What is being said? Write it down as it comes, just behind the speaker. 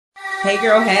Hey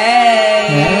girl, hey.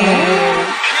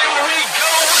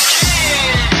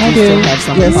 I do. Still have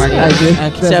some party. I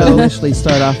do. So initially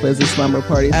start off as a slumber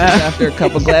party. So after a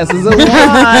couple glasses of wine,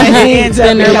 and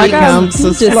then it becomes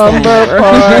a slumber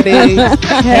party.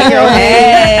 Hey girl,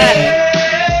 hey.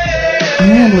 I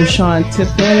am LaShawn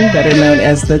Tipton, better known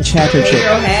as the Chatter Hey Chick.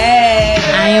 girl, hey.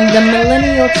 I am the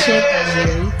millennial chick,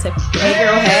 Jerry Tipton. Hey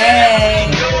girl, hey.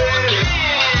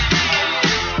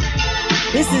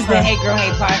 This is the Hey Girl, Hey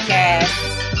podcast.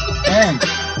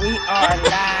 We are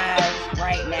live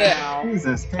right now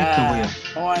Jesus,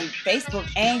 on Facebook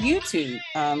and YouTube.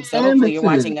 So hopefully you're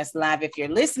watching us live. If you're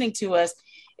listening to us,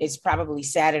 it's probably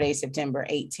Saturday, September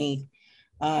 18th.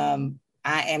 I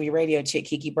am your radio chick,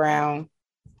 Kiki Brown.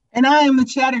 And I am the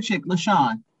Chatter Chick,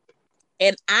 LaShawn.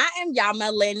 And I am y'all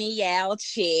millennial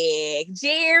chick,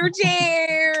 Jer.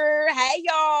 Hey,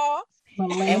 y'all.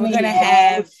 And we're going to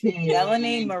have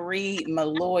Melanie Marie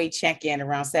Malloy check in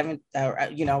around 7,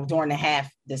 during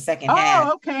the second half.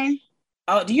 Oh, okay.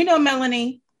 Oh, do you know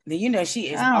Melanie? Do you know she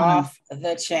is off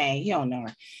the chain? You don't know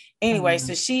her. Anyway,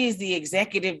 so she is the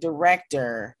executive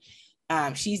director.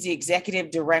 She's the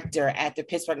executive director at the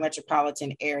Pittsburgh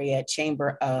Metropolitan Area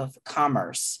Chamber of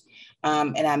Commerce.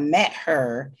 And I met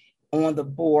her on the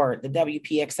board, the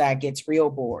WPXI Gets Real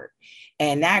board.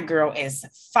 And that girl is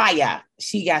fire.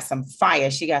 She got some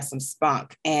fire. She got some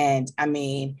spunk. And I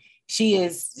mean, she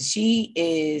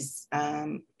is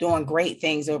doing great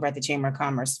things over at the Chamber of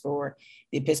Commerce for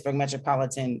the Pittsburgh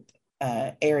Metropolitan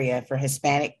area for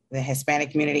the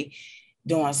Hispanic community,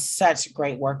 doing such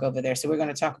great work over there. So we're going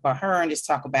to talk about her and just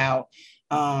talk about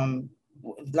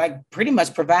pretty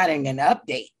much providing an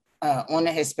update on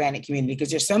the Hispanic community,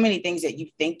 because there's so many things that you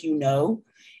think you know,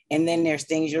 and then there's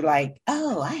things you're like,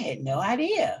 oh, I had no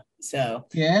idea. So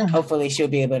yeah, hopefully she'll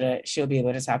be able to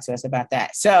talk to us about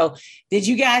that. So did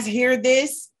you guys hear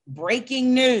this?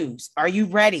 Breaking news. Are you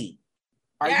ready?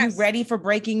 Are you ready for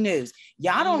breaking news?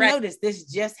 Y'all don't know this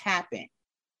just happened.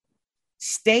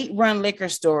 State-run liquor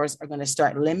stores are going to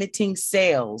start limiting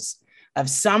sales of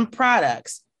some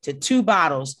products to 2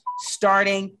 bottles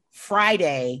starting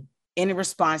Friday in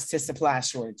response to supply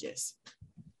shortages.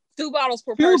 2 bottles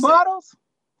per person. 2 bottles?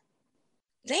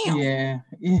 Damn.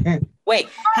 Yeah. Wait,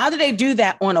 how do they do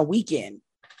that on a weekend?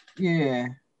 Yeah.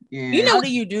 You know, how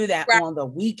do you do that on the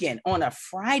weekend, on a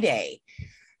Friday?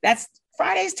 That's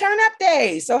Friday's turn up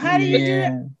day. So how do you do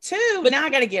that too? But now I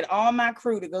got to get all my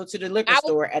crew to go to the liquor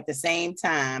store at the same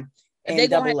time and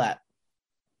double up.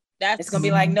 It's going to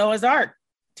be like Noah's Ark,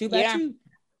 2 by 2.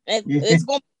 It's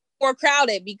going to be more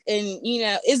crowded. And,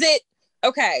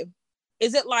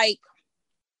 is it like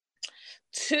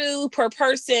 2 per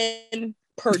person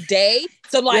per day?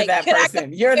 So like,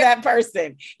 you're that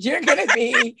person. You're going to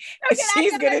be,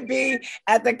 she's going to be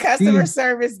at the customer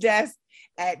service desk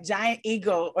at Giant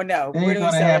Eagle, or no, where do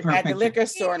we sell it? At the liquor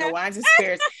store in the Wines and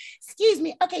Spirits. Excuse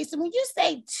me. Okay, so when you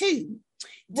say 2,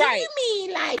 do you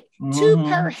mean like 2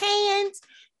 per hand,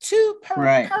 2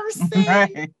 per person?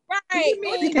 Right.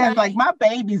 Because like my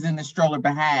baby's in the stroller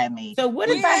behind me. So what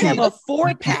if I have a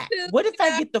 4-pack? What if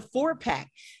I get the 4-pack?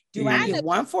 Do I get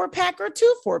 1 4-pack or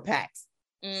 2 4-packs?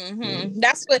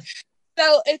 That's what.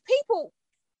 So if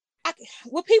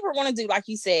what people want to do, like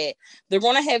you said, they're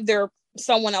going to have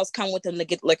someone else come with them to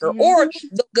get liquor, or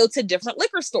they'll go to different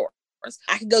liquor stores.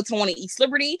 I could go to one in East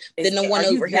Liberty, then the one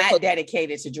over here. That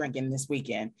dedicated to drinking this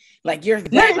weekend? Like you're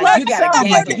that, like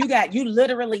you got a game. You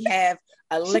literally have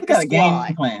a liquor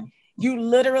squad. You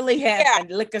literally have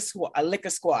a liquor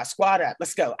squad. Squad up.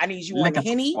 Let's go. I need you on the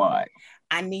Henny.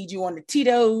 I need you on the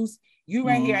Tito's. You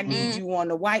right here. I need you on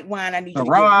the white wine. I need you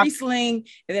to get Riesling,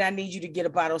 and then I need you to get a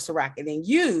bottle of Ciroc. And then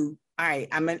you, all right,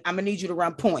 I'm gonna need you to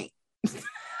run point.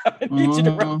 I'm gonna need you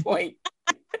to run point.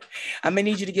 I'm gonna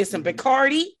need you to get some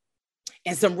Bacardi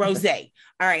and some rosé.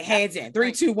 All right, hands in.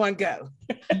 3, 2, 1, go.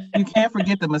 You can't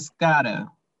forget the Moscato.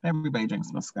 Everybody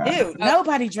drinks Moscato. Ew,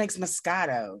 nobody drinks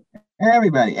Moscato.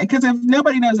 Everybody, because if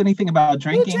nobody knows anything about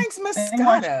drinking, who drinks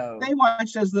Moscato? They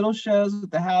watch those little shows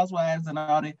with the housewives and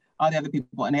all the other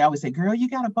people, and they always say, "Girl, you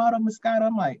got a bottle of Moscato."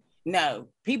 I'm like, no,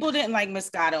 people didn't like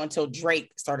Moscato until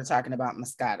Drake started talking about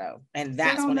Moscato, and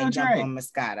that's when they jumped on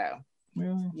Moscato.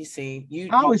 Really? You see,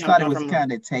 I always thought it was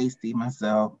kind of tasty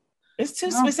myself. It's too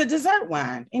sweet. It's a dessert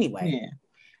wine anyway.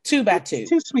 2 by 2,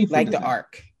 too sweet, like the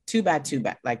Ark. 2 by 2,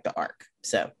 like the Ark.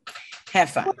 So, have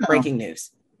fun. Wow. Breaking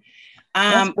news.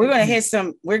 We're gonna hit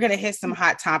some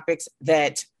hot topics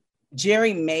that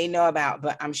Jerry may know about,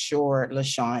 but I'm sure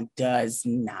LaShawn does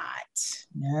not.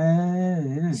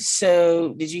 Yes.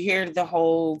 So, did you hear the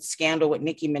whole scandal with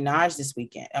Nicki Minaj this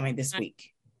week?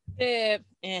 Did,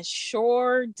 and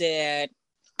sure did.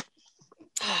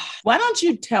 Why don't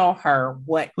you tell her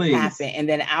what Please. happened, and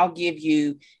then I'll give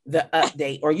you the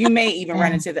update, or you may even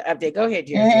run into the update. Go ahead,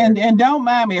 Jerry. And don't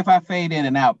mind me if I fade in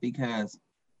and out, because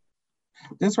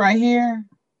this right here.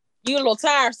 You a little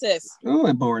tired, sis. Ooh,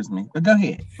 it bores me. But go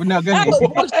ahead. No, go ahead.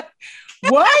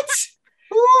 What?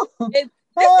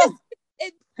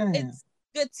 It's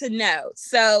good to know.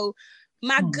 So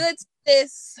my good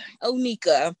sis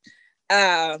Onika,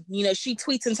 she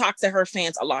tweets and talks to her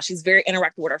fans a lot. She's very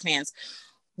interactive with her fans.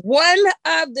 One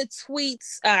of the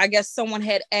tweets, I guess someone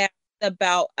had asked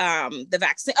about the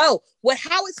vaccine. How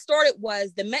it started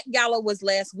was the Met Gala was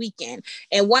last weekend,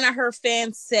 and one of her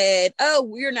fans said, "Oh,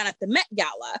 we're not at the Met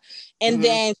Gala," and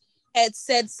then had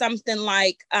said something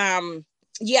like,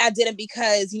 "Yeah, I didn't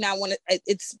because I want to.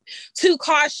 It's too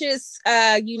cautious,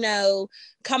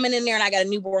 coming in there, and I got a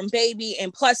newborn baby,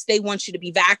 and plus they want you to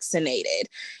be vaccinated."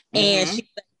 And she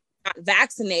said, "Not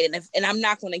vaccinated, and I'm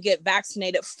not going to get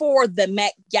vaccinated for the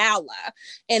Met Gala."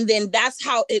 And then that's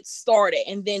how it started.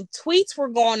 And then tweets were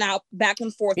going out back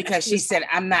and forth because she said,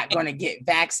 "I'm not going to get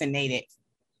vaccinated."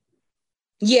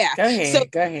 Yeah. Go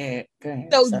ahead.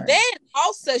 So then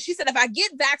also she said, if I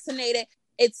get vaccinated,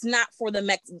 it's not for the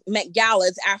Met Gala.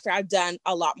 It's after I've done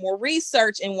a lot more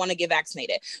research and want to get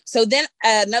vaccinated. So then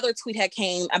another tweet had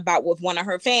came about with one of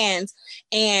her fans,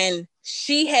 and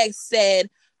she had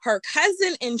said her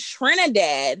cousin in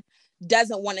Trinidad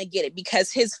doesn't want to get it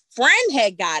because his friend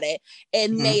had got it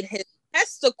and made his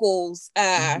testicles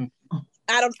they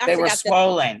were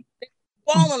swollen.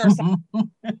 Swollen or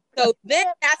something. So then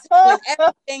that's when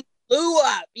everything blew up,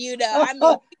 I mean,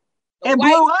 it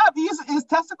blew up. His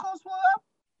testicles blew up.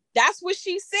 That's what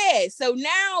she said. So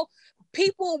now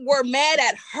people were mad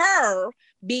at her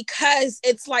because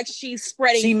it's like she's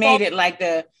spreading. She made it like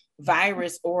the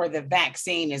virus or the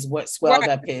vaccine is what swelled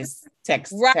up his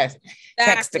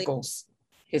testicles.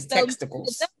 His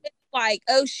testicles. Like,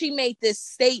 she made this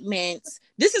statement.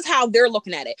 This is how they're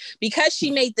looking at it. Because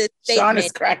she made this statement. Sean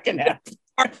is cracking up.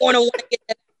 Are going to want to get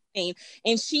the vaccine.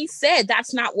 And she said,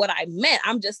 that's not what I meant.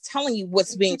 I'm just telling you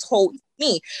what's being told to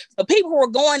me. So people were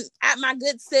going at my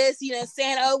good sis,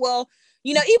 saying, oh, well,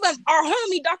 even our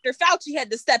homie, Dr. Fauci,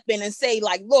 had to step in and say,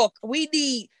 like, look, we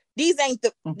need, this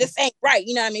ain't right.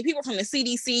 You know what I mean? People from the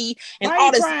CDC and Why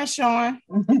all this. Crying, Sean?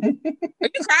 Are you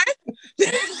crying?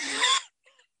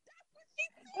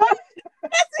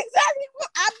 That's exactly what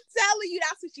I'm telling you.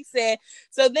 That's what she said.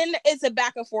 So then it's a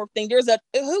back and forth thing.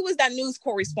 Who was that news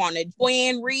correspondent?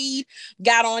 Joanne Reed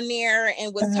got on there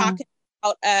and was talking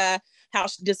about how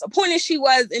disappointed she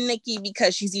was in Nikki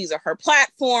because she's using her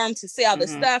platform to say all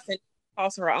this stuff, and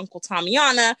also her uncle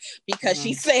Tamiana because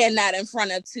she's saying that in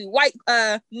front of two white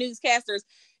newscasters.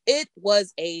 It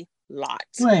was a lot.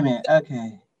 Wait a minute.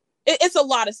 Okay. It's a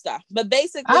lot of stuff, but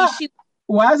basically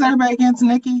why is everybody against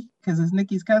Nikki? Because it's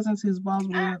Nikki's cousins whose balls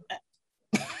blew up.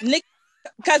 Nikki's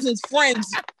cousins'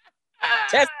 friends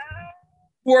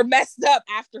were messed up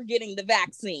after getting the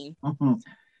vaccine. So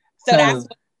that's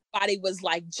what everybody was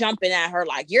like jumping at her,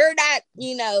 like, you're not,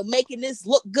 making this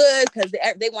look good because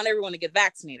they want everyone to get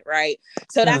vaccinated, right?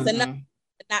 So that's enough to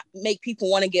not make people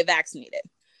want to get vaccinated.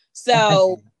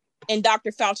 So, and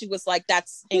Dr. Fauci was like,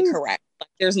 that's incorrect. Like,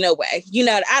 there's no way.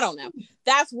 I don't know.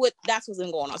 That's what's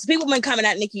been going on. So people have been coming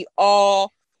at Nikki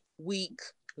all week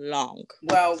long.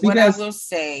 Well, what I will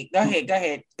say, go ahead,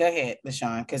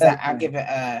 LaShawn, because I'll give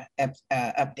an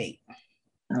update.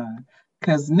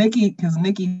 Because Nikki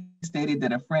stated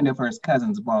that a friend of hers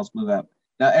cousin's balls blew up.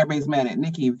 Now everybody's mad at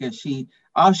Nikki because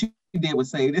all she did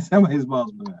was say that somebody's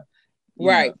balls blew up.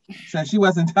 Right. So she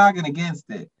wasn't talking against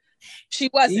it. She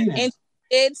wasn't. Yeah.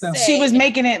 And she was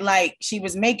making it like she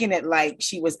was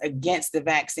against the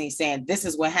vaccine, saying this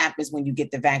is what happens when you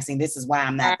get the vaccine. This is why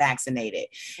I'm not vaccinated.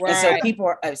 Right. And so people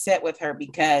are upset with her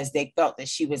because they felt that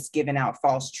she was giving out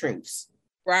false truths.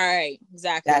 Right.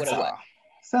 Exactly. That's all.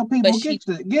 So people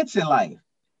get your life.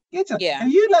 If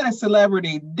you let a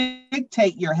celebrity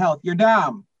dictate your health, you're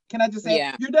dumb. Can I just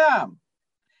say you're dumb?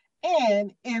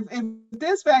 And if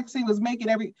this vaccine was making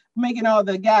all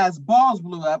the guys' balls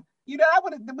blew up, we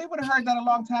would have heard that a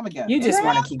long time ago. You just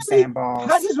want to keep saying balls.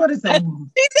 I just want to say you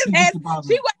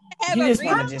just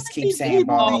want to just keep saying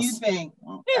balls. Do you think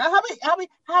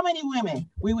how many women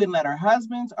we wouldn't let our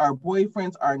husbands, our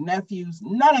boyfriends, our nephews,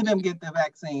 none of them get the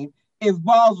vaccine if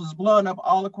balls was blowing up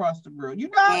all across the world?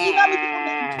 How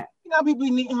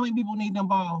many people need them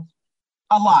balls?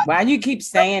 A lot. Why you keep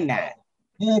saying that?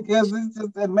 Yeah, because it's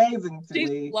just amazing to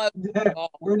me.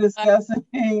 We're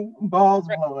discussing balls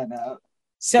blowing up.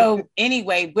 So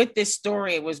anyway, with this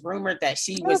story, it was rumored that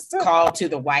she was called to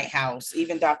the White House.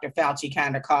 Even Dr. Fauci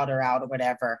kind of called her out or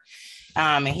whatever.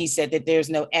 And he said that there's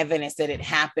no evidence that it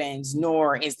happens,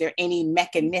 nor is there any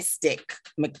mechanistic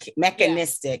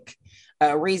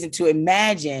reason to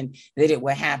imagine that it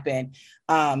would happen.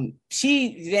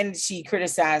 She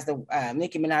criticized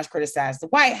Nicki Minaj criticized the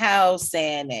White House,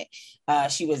 saying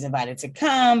that she was invited to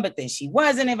come, but then she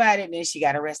wasn't invited, and then she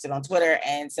got arrested on Twitter.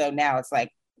 And so now it's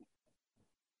like,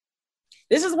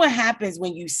 this is what happens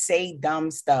when you say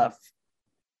dumb stuff.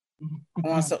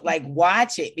 So like,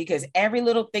 watch it, because every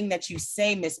little thing that you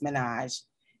say, Miss Minaj,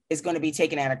 is going to be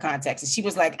taken out of context. And she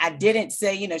was like, I didn't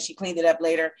say, she cleaned it up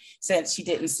later, said she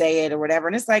didn't say it or whatever.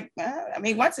 And it's like,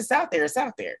 once it's out there, it's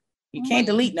out there. You can't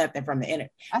delete nothing from the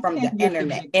internet.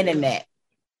 Internet.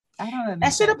 I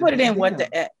should have put it in with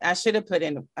the F.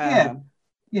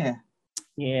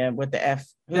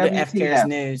 Who the F cares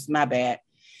news? My bad.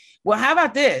 Well, how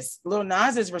about this? Lil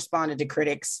Nas has responded to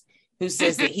critics who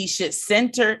says that he should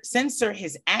censor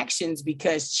his actions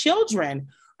because children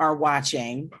are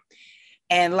watching.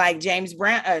 And like James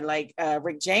Brown,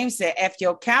 Rick James said, F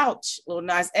your couch. Lil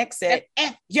Nas X said,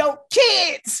 F your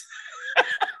kids.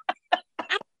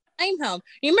 Blame him.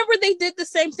 You remember they did the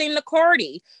same thing to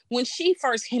Cardi when she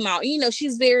first came out.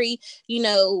 She's very,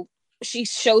 she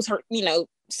shows her,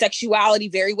 sexuality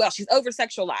very well. She's over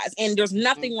sexualized, and there's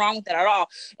nothing wrong with that at all.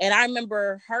 And I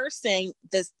remember her saying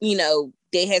this,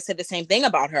 they had said the same thing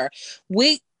about her.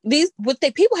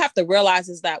 People have to realize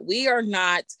is that we are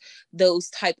not those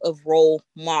type of role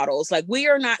models. Like, we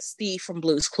are not Steve from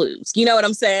Blue's Clues. You know what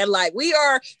I'm saying? Like, we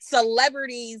are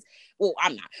celebrities. Well,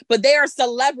 I'm not, but they are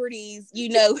celebrities,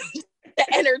 to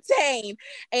entertain,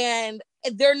 and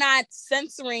they're not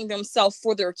censoring themselves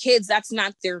for their kids. That's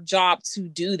not their job to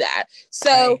do that.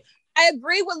 So right. I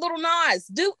agree with Lil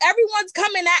Nas. Everyone's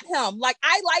coming at him. Like,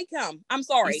 I like him. I'm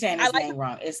sorry. You're saying his name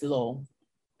wrong. It's Lil.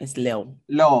 It's Lil.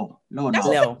 Lil.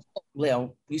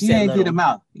 You said Lil. He did him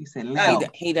out. He said Lil.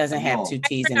 He doesn't have two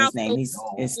T's in his name. It's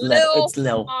Lil. It's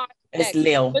Lil. It's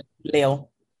Lil. Lil.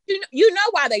 You know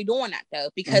why they doing that though?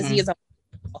 Because he is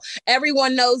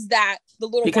everyone knows that the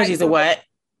little because he's a what?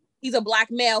 He's a black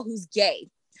male who's gay.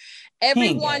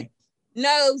 Everyone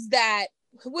knows that.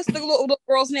 What's the little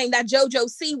girl's name? That JoJo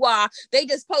Siwa. They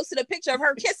just posted a picture of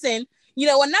her kissing,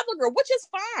 another girl, which is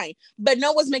fine. But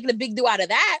no one's making a big deal out of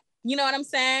that. You know what I'm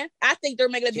saying? I think they're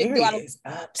making a big deal out of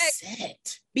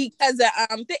upset because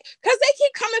because they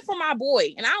keep coming for my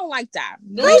boy, and I don't like that.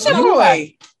 Who's your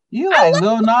boy? You like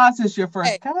Lil Nas is your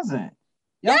first cousin.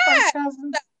 Your first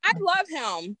cousin. I love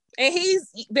him, and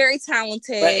he's very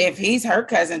talented. But if he's her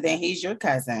cousin, then he's your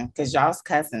cousin, because y'all's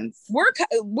cousins.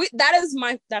 That's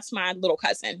my little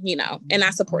cousin, and I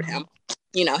support him.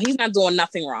 He's not doing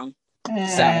nothing wrong.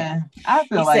 So I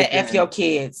feel he said F your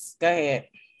kids. Go ahead.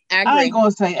 I ain't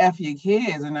gonna say F your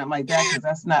kids or nothing like that, because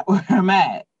that's not where I'm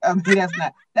at.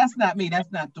 That's not me.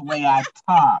 That's not the way I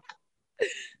talk.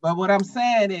 But what I'm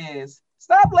saying is,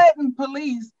 stop letting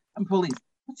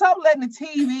stop letting the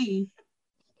TV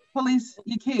police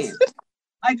your kids.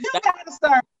 Like, you gotta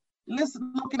start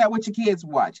looking at what your kids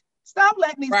watch. Stop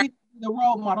letting these people be the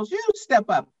role models. You step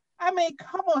up. I mean,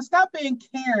 come on, stop being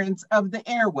Karens of the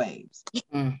airwaves.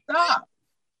 Stop.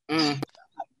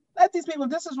 Let these people,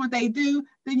 this is what they do,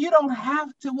 then you don't have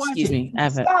to watch Excuse me, I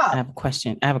have a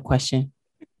question. Who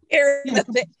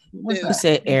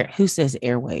says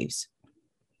airwaves?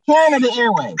 Karen of the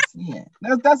airwaves. Yeah,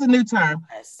 that's a new term.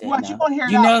 Watch, you gonna hear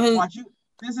it out.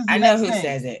 I know who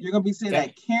says it. You're gonna be saying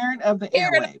that Karen of the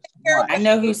airwaves. I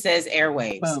know who says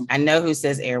airwaves. Boom. I know who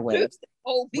says airwaves.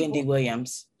 Wendy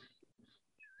Williams.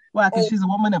 Why? Because she's a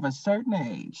woman of a certain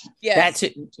age. Yes.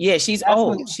 She's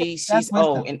old. She's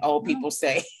old, and old people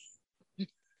say.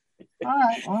 All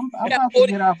right, well, I'm about to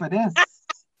get off of this.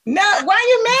 No, why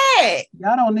you mad?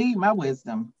 Y'all don't need my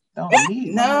wisdom. No,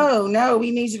 we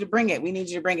need you to bring it.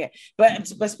 But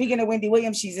speaking of Wendy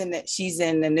Williams, she's in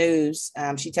the news.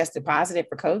 She tested positive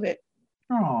for COVID.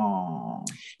 Oh,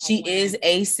 she is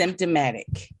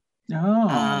asymptomatic.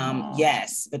 Oh,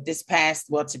 yes, but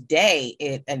today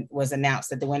it was announced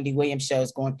that the Wendy Williams show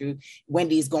is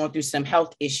Wendy's going through some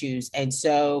health issues, and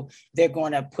so they're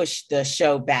going to push the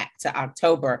show back to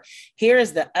October. Here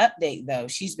is the update, though.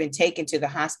 She's been taken to the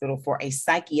hospital for a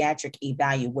psychiatric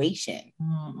evaluation.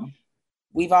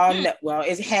 We've all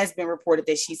it has been reported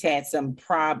that she's had some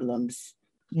problems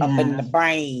up in the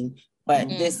brain But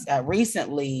this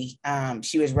recently,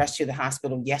 she was rushed to the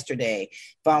hospital yesterday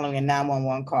following a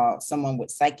 911 call. Someone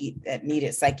with that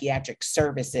needed psychiatric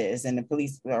services, and the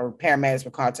police or paramedics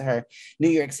were called to her New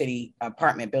York City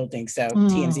apartment building. So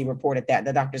TMZ reported that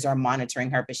the doctors are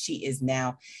monitoring her, but she is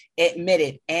now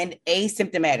admitted and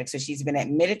asymptomatic. So she's been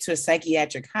admitted to a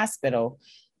psychiatric hospital,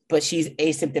 but she's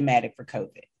asymptomatic for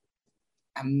COVID.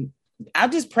 I'll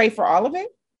just pray for all of it.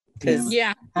 Because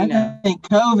I think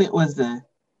COVID was the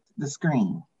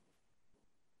screen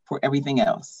for everything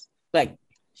else. Like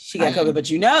she got COVID, but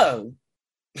she got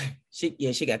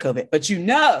COVID, but she's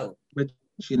crazy. But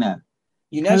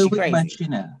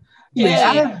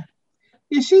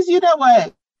she's, you know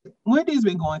what, Wendy's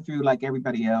been going through like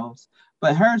everybody else,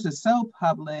 but hers is so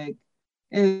public.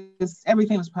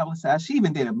 Everything was publicized. She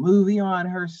even did a movie on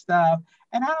her stuff,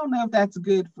 and I don't know if that's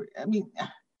good for. I mean,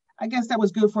 I guess that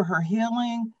was good for her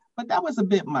healing. But that was a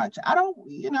bit much.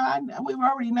 We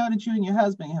already know that you and your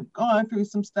husband have gone through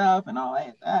some stuff and all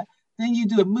that. Then you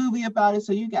do a movie about it,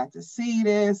 so you got to see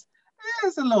this.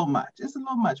 It's a little much. It's a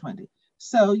little much, Wendy.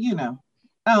 So,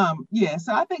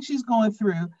 so I think she's going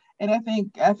through, and I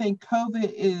think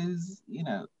COVID is,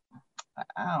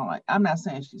 I'm not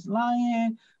saying she's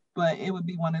lying, but it would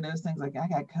be one of those things like, I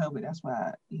got COVID, that's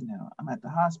why, I'm at the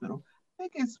hospital. I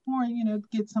think it's more,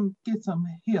 get some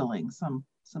healing, some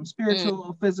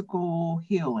spiritual, physical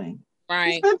healing.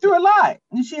 Right. She's been through a lot.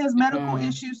 And she has medical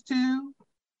issues too,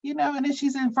 and then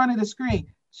she's in front of the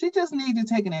screen. She just needs to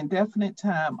take an indefinite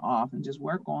time off and just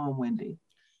work on Wendy.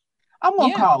 I'm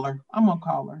gonna call her. You gonna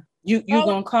call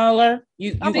her?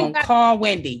 You gonna call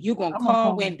Wendy. You gonna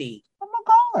call Wendy. I'm gonna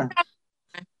call her.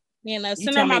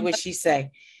 You tell me what she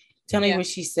say. Tell me what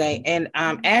she say. And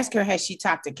ask her, has she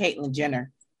talked to Caitlyn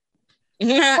Jenner?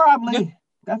 Probably.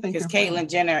 Because Caitlyn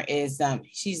Jenner is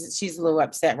she's a little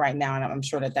upset right now, and I'm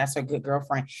sure that's her good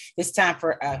girlfriend. It's time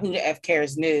for Who the F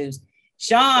Cares News.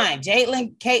 Sean,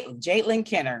 Jaitlyn Kenner. Jaitlyn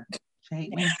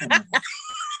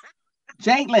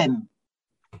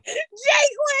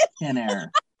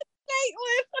Kenner.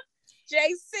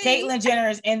 JC. Caitlyn Jenner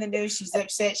is in the news. She's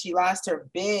upset. She lost her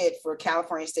bid for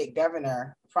California state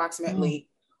governor. Approximately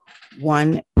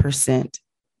 1%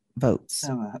 votes.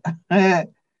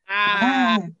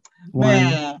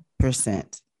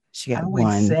 1%. She got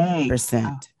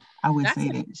 1%. I would say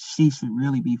that she should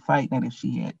really be fighting that if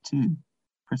she had 2%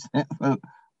 vote.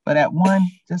 But at 1,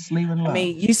 just leave it alone. I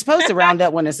mean, you're supposed to round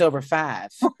up when it's over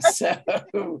 5. So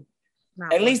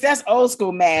at least that's old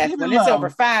school math. When it's over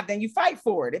 5, then you fight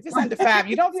for it. If it's under 5,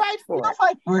 you don't fight for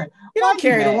it. You don't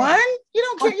carry the 1. You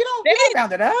don't care. You don't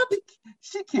round it up.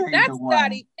 She carried the 1.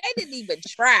 They didn't even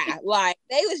try. Like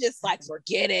they was just like,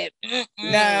 forget it.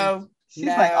 No. She's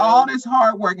like, all this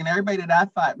hard work and everybody that I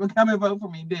fought will come and vote for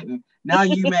me didn't. Now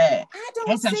you mad.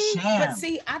 It's a sham. But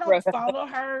see, I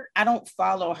don't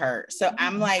follow her. So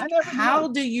I'm like, how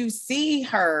do you see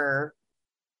her?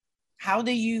 How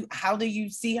do you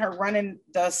see her running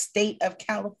the state of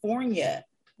California?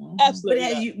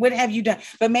 Absolutely. What have you done?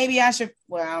 But maybe I should.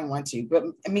 Well, I don't want to. But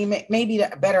I mean, maybe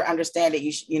to better understand it,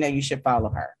 you should follow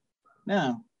her.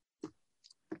 No.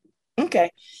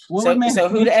 Okay. So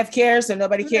who the F cares? So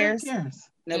nobody cares?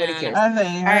 Nobody cares. All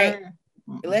right.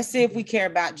 Let's see if we care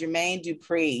about Jermaine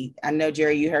Dupri. I know,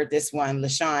 Jerry, you heard this one.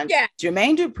 LaShawn. Yeah.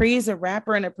 Jermaine Dupri is a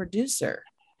rapper and a producer.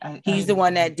 He's the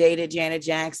one that dated Janet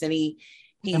Jackson. He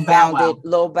founded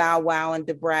Lil Bow Wow and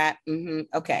Da Brat. Mm-hmm.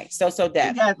 Okay. So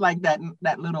Def. He got like that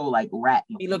little like rat.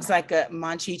 He looks like a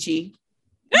Monchichi.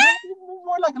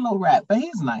 More like a little rat, but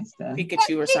he's nice though.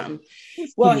 Pikachu or something.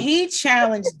 Well, he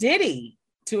challenged Diddy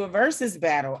to a versus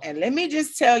battle, and let me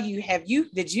just tell you, you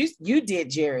did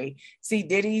Jerry see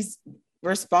Diddy's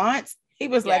response? He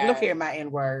was like, look here, my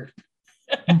N-word.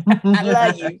 I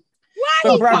love you.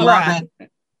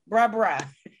 Bruh.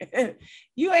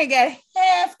 You ain't got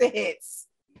half the hits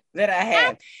that I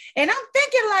have. And I'm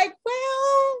thinking like,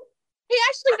 well, he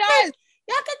actually does.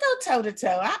 Y'all can go toe to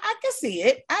toe. I can see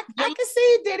it. I can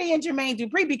see Diddy and Jermaine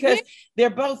Dupri because they're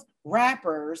both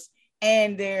rappers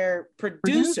and they're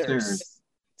producers.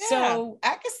 So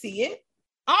I can see it.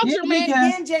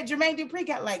 Jermaine Dupri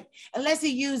got like, unless he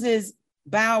uses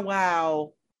Bow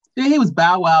Wow. Yeah, he was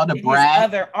Bow Wow, Da Brat.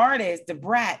 Other artists, Da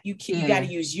Brat, you got to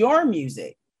use your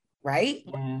music, right?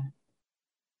 Yeah.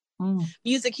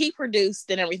 Music he produced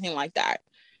and everything like that.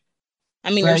 I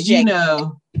mean,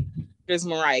 there's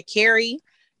Mariah Carey.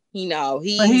 He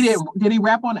did he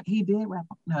rap on it? He did rap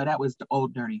on. No, that was the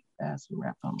Old Dirty Ass who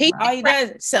rapped on it. He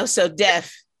does. So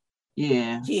Def.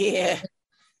 Yeah.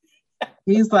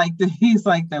 He's like the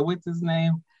what's his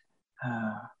name?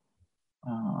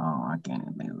 I can't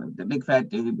even. The big fat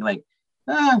dude. He'd be like,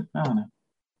 I don't know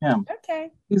him.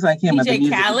 Okay. He's like him. DJ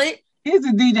Khaled. He's the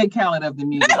DJ Khaled of the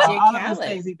music. All of those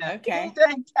things he does. Okay.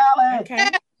 DJ Khaled. Okay.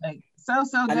 Like, so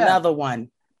good. Another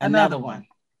one.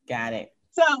 Got it.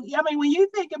 So, I mean, when you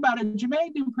think about it,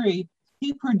 Jermaine Dupri,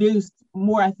 he produced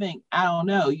more, I think, I don't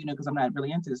know, because I'm not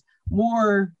really into this,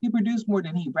 he produced more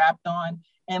than he rapped on.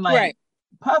 And like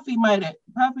Puffy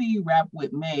rapped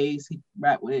with Maze, he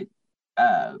rapped with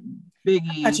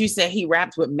Biggie. I thought you said he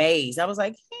rapped with Maze. I was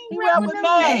like, he rapped with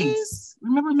Maze.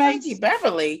 Remember Maze? Frankie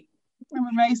Beverly.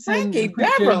 Remember Mason? Frankie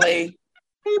Beverly.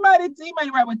 He might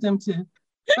rap with them too.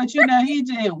 But he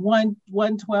did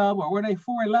 112 or were they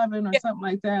 411 or something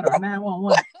like that, or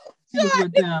 911. He was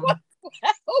with them.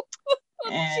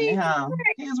 And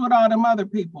he was with all them other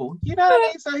people. You know what I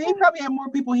mean? So he probably had more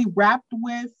people he rapped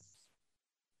with,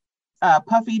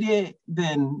 Puffy did,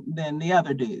 than the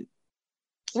other dude.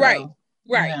 So, right.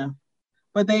 Yeah.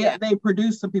 But they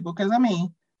produced some people, because I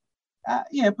mean,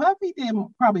 Puffy did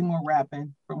probably more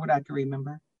rapping from what I can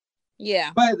remember.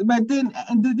 Yeah. But then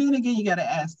again, you got to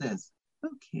ask this: who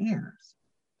cares?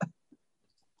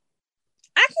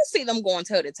 I can see them going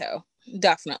toe to toe,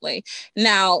 definitely.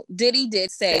 Now, Diddy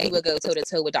did say he would go toe to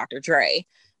toe with Dr. Dre.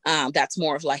 That's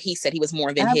more of like, he said he was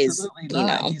more than his,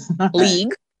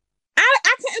 league.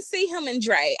 I couldn't see him in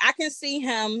Dre. I can see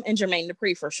him in Jermaine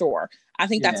Dupri for sure. I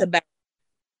think that's a better.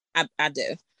 I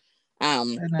do.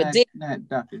 But not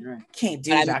Dr. Dre. Can't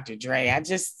do Dr. Dre. I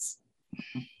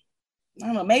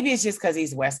don't know. Maybe it's just because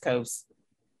he's West Coast.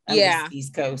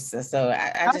 East Coast. So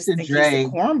I just think Dre. He's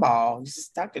a cornball.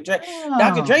 Just Dr. Dre. Oh.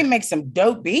 Dr. Dre makes some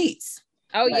dope beats.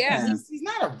 Oh, yeah. He's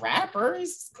not a rapper.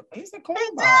 He's a cornball. He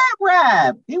did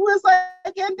rap. He was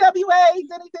like NWA.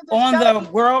 On the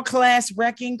World Class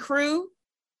Wrecking Crew.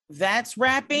 That's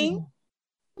rapping.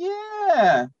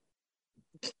 Yeah.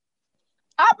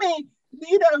 I mean,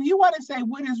 you want to say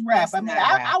what is rap? I mean,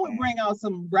 I would bring out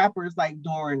some rappers like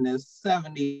during the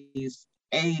 70s,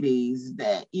 80s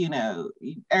that,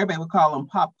 everybody would call them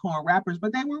popcorn rappers,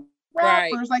 but they were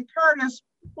rappers like Curtis,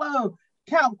 Flo,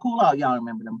 Count Cool Out. Y'all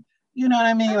remember them? You know what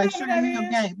I mean? Like Sugar Hill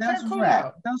Gang. That's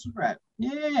rap.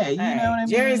 Yeah, you know what I mean?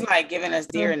 Jerry's like giving us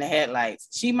deer in the headlights.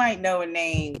 She might know a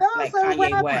name like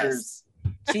Kanye rappers. West.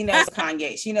 She knows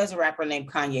Kanye. She knows a rapper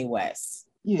named Kanye West.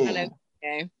 Yeah.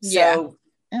 Okay. So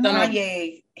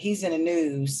Kanye, he's in the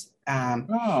news.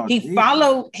 He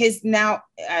followed his now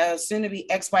soon to be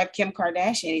ex-wife Kim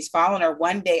Kardashian. He's following her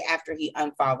one day after he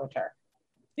unfollowed her.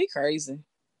 He crazy.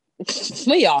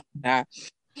 We all know.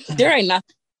 There ain't nothing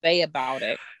to say about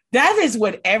it. That is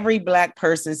what every Black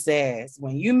person says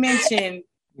when you mention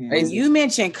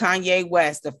Kanye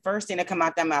West. The first thing that come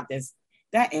out their mouth is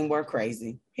that N-word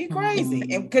crazy. He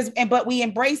crazy, but we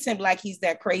embrace him like he's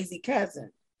that crazy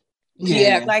cousin.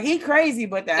 Yeah, like he crazy,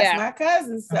 but that's my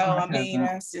cousin. So I mean,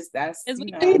 that's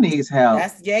he needs help.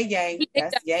 That's yay.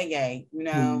 That's yay.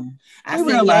 I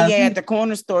seen yay at the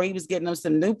corner store. He was getting them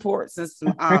some Newports and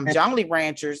some Jolly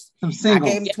Ranchers. I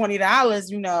gave him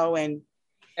 $20, and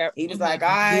he was like,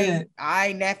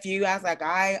 "I nephew." I was like,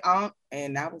 "I aunt,"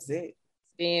 and that was it.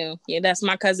 Damn, that's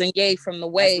my cousin Yay from the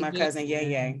way. That's my cousin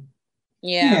Yay.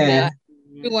 Yeah.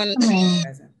 Everyone.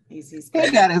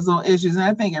 He got his own issues, and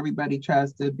I think everybody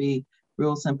tries to be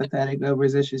real sympathetic over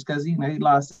his issues because he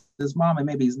lost his mom, and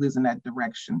maybe he's losing that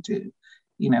direction too.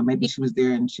 Maybe she was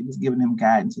there and she was giving him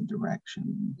guidance and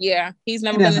direction. Yeah, he's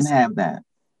never. He doesn't have that,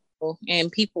 and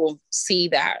people see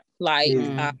that. Like,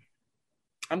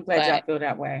 I'm glad y'all feel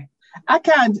that way. I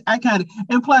kind of,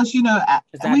 and plus, we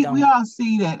all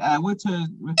see that with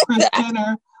Kris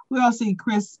Jenner. We all see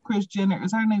Kris Jenner.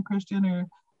 Is her name Kris Jenner?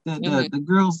 The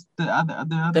girls,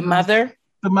 the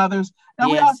mothers. Now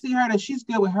we all see her that she's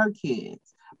good with her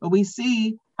kids, but we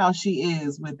see how she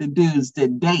is with the dudes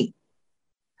that date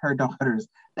her daughters.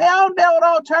 They all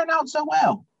don't turn out so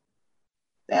well.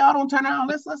 They all don't turn out.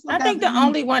 Let's look. I think the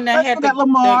only one that had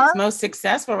the most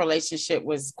successful relationship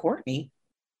was Courtney.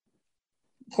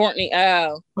 But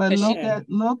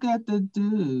look at the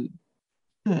dude.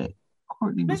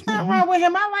 Courtney. There's nothing wrong with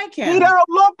him. I like him. He don't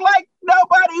look like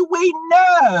nobody we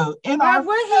know in our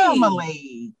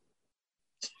family.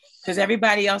 Because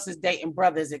everybody else is dating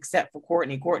brothers except for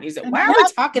Courtney. Courtney's. Why are we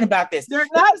talking about this? They're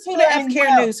not saying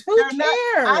news. Who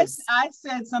cares? I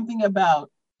said something about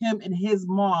him and his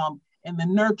mom and the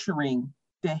nurturing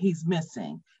that he's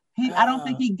missing. I don't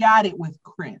think he got it with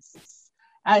Kris.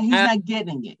 He's not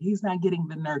getting it. He's not getting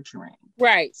the nurturing.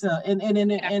 Right. So and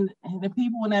the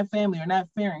people in that family are not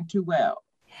faring too well.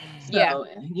 So, they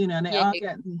all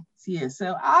got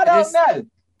So I don't know.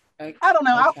 I don't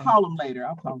know. I'll call him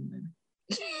later.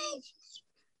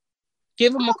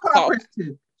 Give him a call. Kris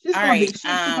too. She'll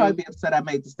probably be upset I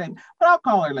made the statement, but I'll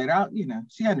call her later.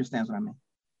 She understands what I mean.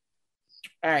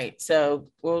 All right. So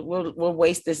we'll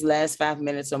waste this last 5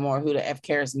 minutes or more. Who the F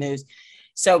cares news.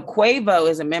 So Quavo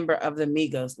is a member of the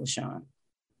Migos, LaShawn.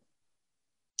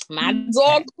 My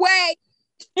dog Quay.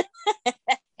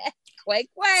 Quay.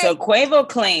 So Quavo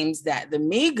claims that the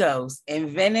Migos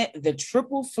invented the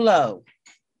triple flow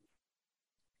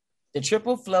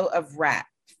of rap.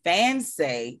 Fans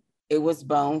say it was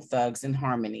Bone Thugs and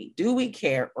Harmony. Do we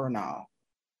care or no?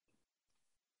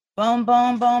 Boom,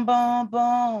 boom, boom, boom,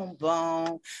 boom,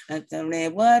 boom. And tell me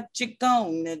what you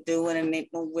gonna do when it ain't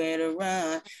nowhere to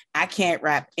run. I can't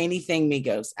rap anything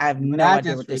Migos. I have no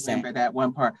idea what they're saying. I just remember that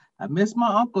one part. I miss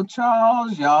my Uncle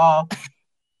Charles, y'all.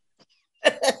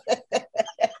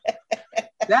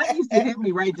 That used to hit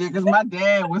me right there because my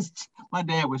dad was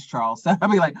Charles. So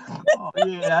I'd be like, oh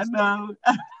yeah, I know.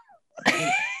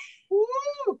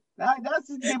 Woo! That's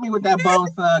just hit me with that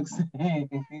Bone Thugs. Oh my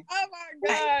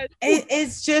God. I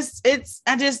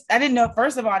didn't know.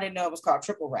 First of all, I didn't know it was called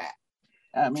triple rap.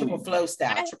 Triple flow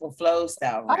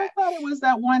style rap. I thought it was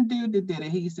that one dude that did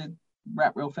it. He used to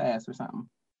rap real fast or something.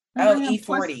 Remember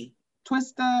E40.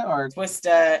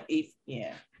 Twista,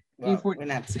 yeah. Well, E40. We're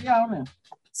not. Yeah, I don't know.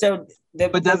 So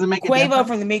but doesn't make Quavo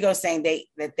from the Migos saying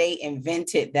that they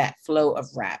invented that flow of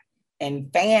rap,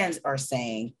 and fans are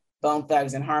saying Bone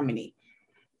Thugs and Harmony.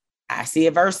 I see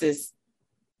a versus.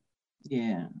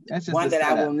 Yeah, that's just one that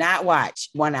I will not watch.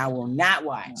 I will not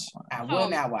watch it. I will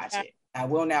not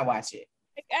watch it.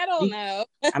 I don't know.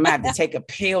 I'm gonna have to take a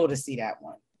pill to see that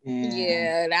one.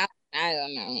 Yeah, I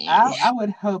don't know. I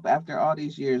would hope after all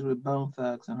these years with Bone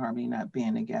Thugs and Harmony not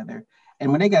being together,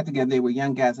 and when they got together, they were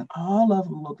young guys, and all of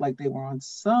them looked like they were on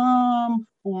some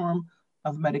form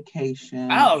of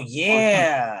medication. Oh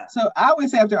yeah. So I would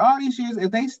say after all these years, if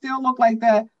they still look like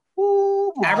that.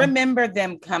 Ooh, I remember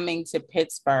them coming to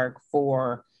Pittsburgh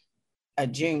for a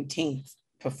Juneteenth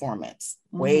performance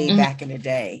way back in the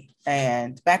day,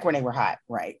 and back when they were hot,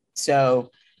 right? So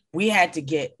we had to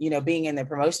get, being in the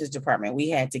promotions department, we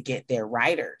had to get their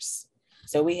writers.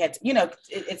 So we had to,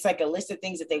 it's like a list of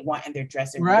things that they want in their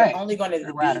dressing room. They're only going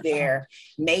to be there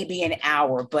maybe an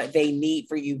hour, but they need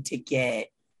for you to get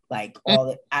like all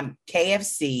the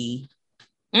KFC,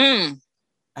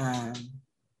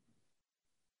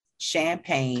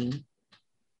 champagne,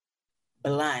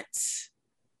 blunts.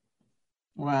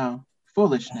 Wow.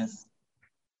 Foolishness.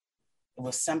 It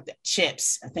was something,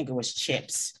 chips. I think it was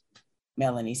chips.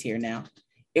 Melanie's here now.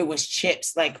 It was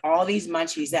chips, like all these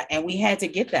munchies and we had to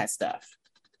get that stuff.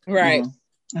 Right.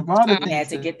 We had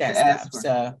to get that stuff.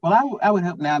 So well, I would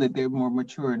hope now that they're more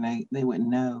mature and they wouldn't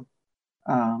know.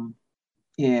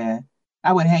 Yeah.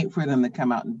 I would hate for them to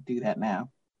come out and do that now.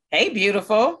 Hey,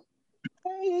 beautiful.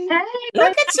 Hey,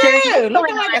 look at you.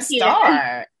 Looking like a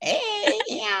star. Hey,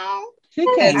 She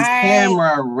came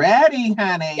camera ready,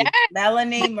 honey. Yes.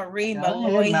 Melanie Marie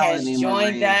Malloy has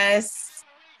joined us.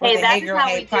 Hey, that's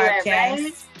how we do podcast.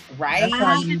 It, right? You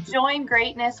have to join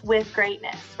greatness with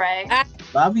greatness, right?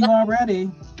 Love you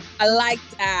already. I like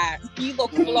that. You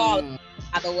look flawless,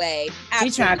 by the way.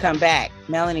 She's trying to come back.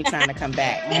 Melanie trying to come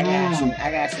back. I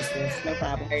got you, sis. No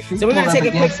problem. So we're going to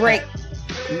take a quick break.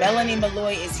 Melanie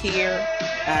Malloy is here.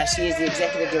 She is the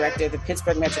executive director of the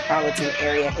Pittsburgh Metropolitan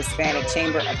Area Hispanic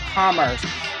Chamber of Commerce.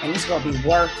 And this is going to be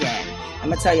working. I'm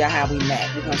going to tell you how we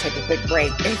met. We're going to take a quick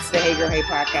break. It's the Hey Girl Hey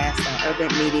podcast on Urban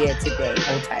Media Today.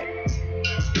 Hold tight.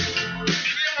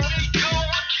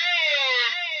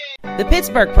 The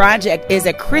Pittsburgh Project is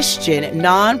a Christian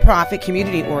nonprofit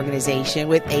community organization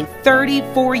with a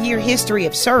 34-year history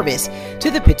of service to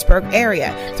the Pittsburgh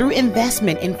area through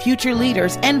investment in future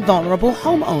leaders and vulnerable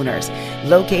homeowners.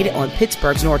 Located on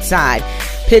Pittsburgh's North Side,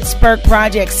 Pittsburgh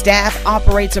Project staff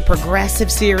operates a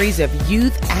progressive series of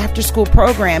youth after-school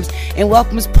programs and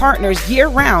welcomes partners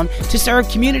year-round to serve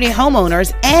community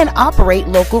homeowners and operate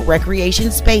local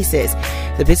recreation spaces.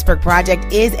 The Pittsburgh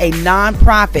Project is a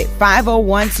nonprofit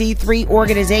 501c3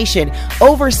 organization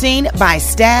overseen by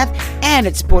staff and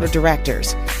its board of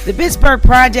directors. The Pittsburgh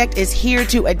Project is here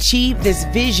to achieve this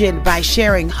vision by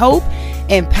sharing hope,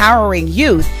 empowering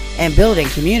youth, and building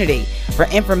community. For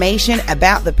information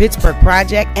about the Pittsburgh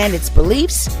Project and its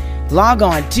beliefs, log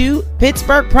on to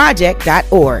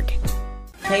pittsburghproject.org.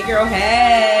 Hey girl,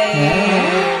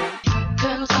 hey.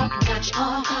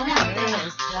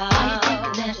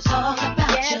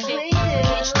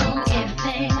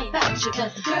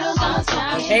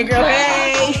 Hey girl,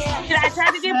 hey. I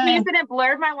tried to do peace and it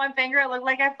blurred my one finger. It looked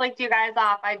like I flicked you guys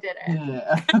off. I did it.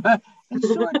 Yeah. It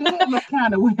sure did look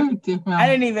kind of weird. I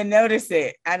didn't even notice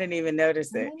it.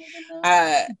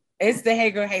 It's the Hey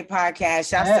Girl Hey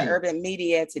podcast. Shouts to Urban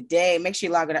Media Today. Make sure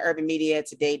you log on to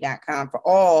urbanmediatoday.com for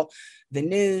all the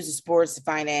news, the sports, the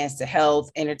finance, the health,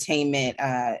 entertainment,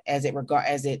 as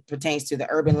it pertains to the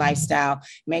urban lifestyle.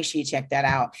 Make sure you check that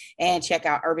out, and check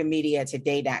out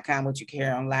urbanmediatoday.com, which you can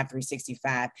hear on Live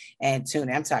 365 and tune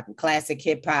in. I'm talking classic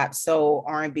hip hop, soul,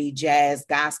 R&B, jazz,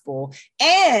 gospel,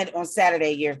 and on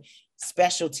Saturday, your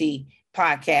specialty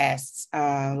podcasts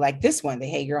like this one, the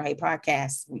Hey Girl Hey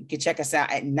podcast. You can check us out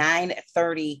at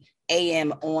 9:30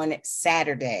 a.m. on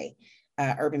Saturday,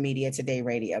 Urban Media Today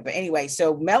Radio. But anyway,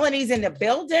 so Melanie's in the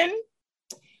building.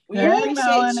 We appreciate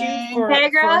Melanie. You for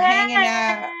hanging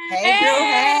out. Hey girl,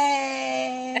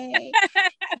 hey.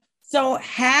 So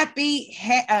happy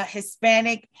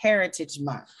Hispanic Heritage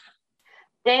Month.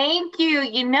 Thank you.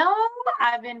 You know,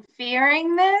 I've been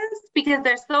fearing this because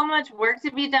there's so much work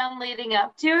to be done leading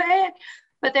up to it,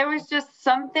 but there was just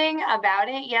something about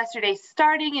it yesterday,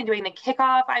 starting and doing the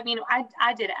kickoff. I mean,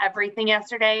 I did everything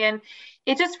yesterday, and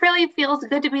it just really feels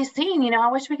good to be seen. You know,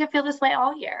 I wish we could feel this way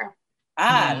all year.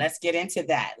 Let's get into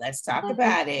that. Let's talk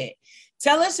about it.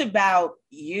 Tell us about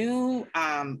you.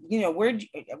 Where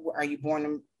are you born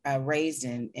and raised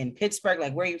in Pittsburgh?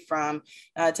 Like, where are you from?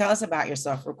 Tell us about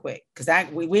yourself real quick,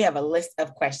 because we have a list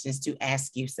of questions to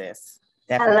ask you, sis.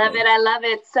 Definitely. I love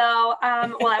it. So,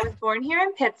 well, I was born here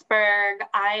in Pittsburgh.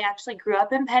 I actually grew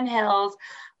up in Penn Hills,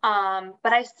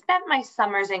 but I spent my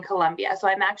summers in Colombia. So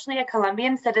I'm actually a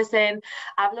Colombian citizen.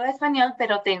 Hablo español,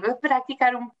 pero tengo que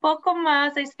practicar un poco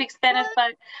más. I speak Spanish,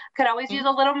 but could always use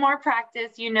a little more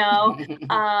practice, you know,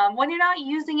 when you're not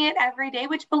using it every day,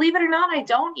 which, believe it or not, I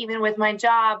don't, even with my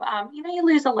job. You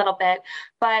lose a little bit,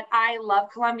 but I love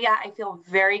Colombia. I feel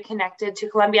very connected to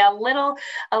Colombia. A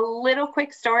little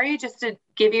quick story just to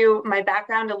give you my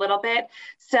background a little bit.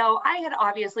 So I had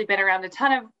obviously been around a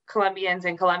ton of Colombians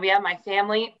in Colombia, my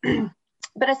family.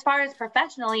 But as far as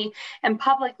professionally and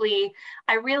publicly,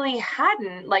 I really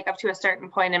hadn't, like, up to a certain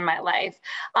point in my life.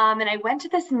 And I went to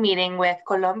this meeting with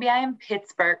Colombia in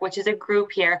Pittsburgh, which is a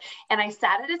group here. And I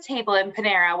sat at a table in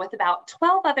Panera with about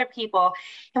 12 other people.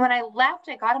 And when I left,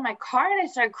 I got in my car and I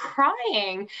started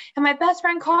crying. And my best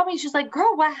friend called me. She's like,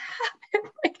 girl, what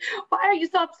happened? Like, why are you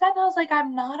so upset? And I was like,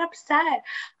 I'm not upset.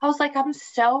 I was like, I'm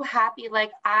so happy.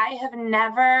 Like, I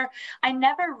never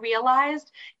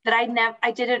realized that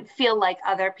I didn't feel like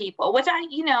other people, which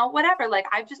whatever. Like,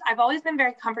 I've always been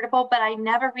very comfortable, but I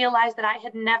never realized that I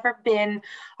had never been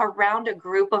around a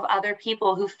group of other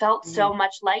people who felt so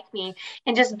much like me,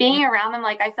 and just being around them,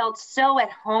 like, I felt so at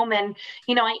home. And,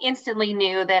 I instantly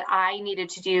knew that I needed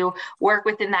to do work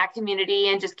within that community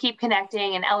and just keep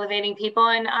connecting and elevating people.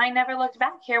 And I never looked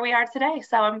back. Here we are today.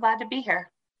 So I'm glad to be here.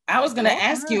 I was going to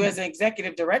ask you, as an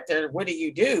executive director, what do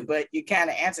you do? But you kind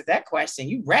of answered that question.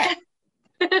 You rap.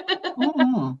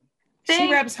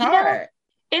 She raps hard.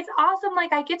 It's awesome.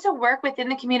 Like, I get to work within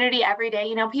the community every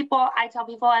day. I tell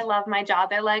people I love my job.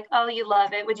 They're like, oh, you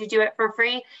love it. Would you do it for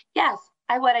free? Yes,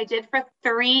 I would. I did for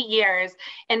 3 years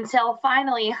until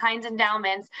finally Heinz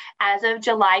Endowments, as of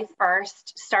July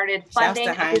 1st, started funding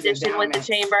a position with the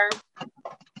chamber.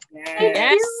 Yes.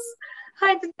 Thank you,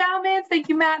 Heinz Endowments. Thank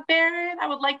you, Matt Barron. I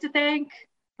would like to thank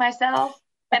myself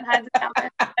and Heinz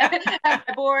Endowments and my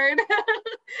board.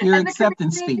 Your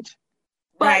acceptance speech.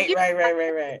 Right.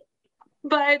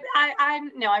 But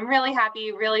I'm really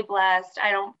happy, really blessed.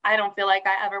 I don't feel like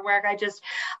I ever work.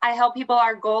 I help people.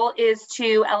 Our goal is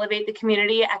to elevate the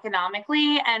community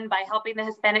economically, and by helping the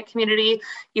Hispanic community,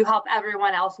 you help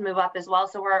everyone else move up as well.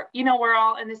 So we're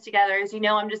all in this together. As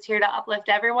I'm just here to uplift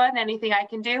everyone. Anything I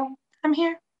can do, I'm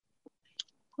here.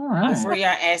 All right. Before y'all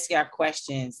ask y'all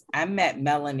questions, I met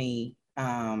Melanie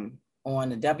on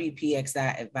the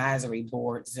WPXI advisory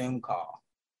board Zoom call.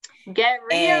 Get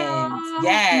real. And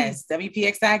yes,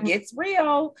 WPXI gets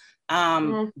real.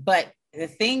 But the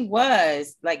thing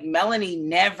was, like, Melanie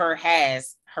never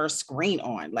has her screen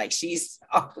on. Like, she's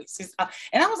always,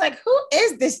 and I was like, who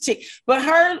is this chick? But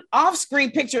her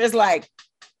off-screen picture is like,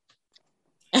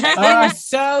 it was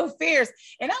so fierce.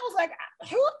 And I was like,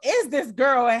 who is this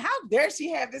girl? And how dare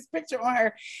she have this picture on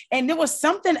her? And there was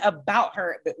something about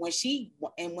her, but when she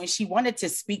wanted to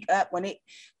speak up, when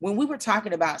we were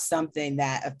talking about something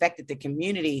that affected the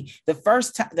community, the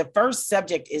first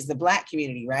subject is the Black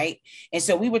community, right? And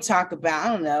so we would talk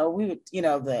about,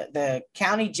 the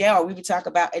county jail, we would talk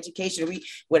about education,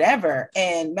 whatever.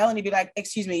 And Melanie would be like,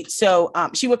 excuse me. So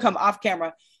she would come off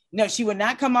camera. No, she would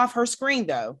not come off her screen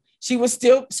though. She was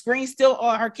still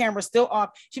on, her camera still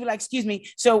off. She'd be like, excuse me.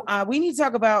 So we need to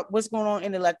talk about what's going on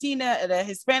in the Latina, the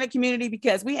Hispanic community,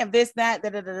 because we have this, that,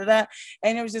 da.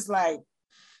 And it was just like,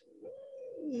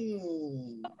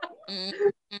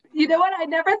 You know what? I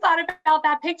never thought about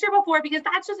that picture before because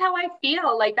that's just how I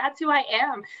feel. Like, that's who I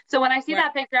am. So when I see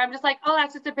that picture, I'm just like, oh,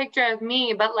 that's just a picture of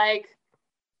me. But like,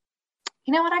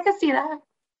 you know what? I could see that.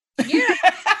 Yeah.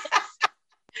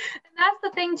 And that's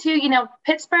the thing too, you know,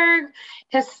 Pittsburgh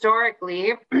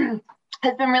historically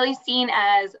has been really seen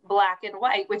as black and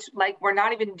white, which like we're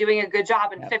not even doing a good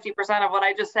job in 50% of what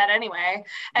I just said anyway.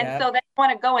 And so they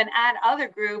want to go and add other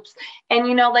groups. And,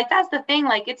 you know, like that's the thing,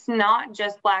 like it's not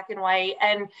just black and white.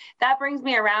 And that brings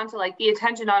me around to like the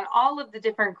attention on all of the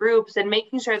different groups and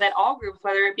making sure that all groups,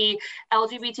 whether it be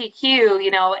LGBTQ,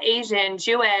 you know, Asian,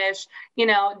 Jewish, you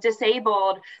know,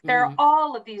 disabled, there are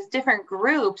all of these different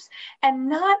groups. And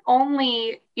not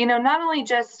only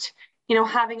just, you know,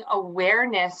 having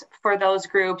awareness for those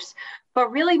groups,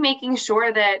 but really making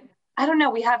sure that, I don't know,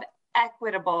 we have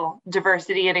equitable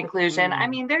diversity and inclusion. I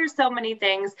mean, there's so many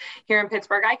things here in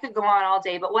Pittsburgh. I could go on all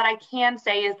day, but what I can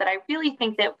say is that I really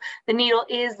think that the needle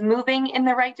is moving in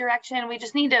the right direction. We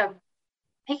just need to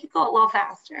make it go a little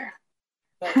faster.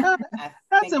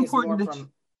 That's important.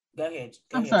 Go ahead.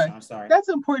 I'm sorry. That's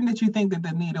important that you think that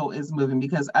the needle is moving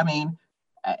because, I mean,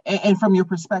 and from your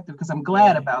perspective, because I'm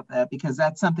glad about that, because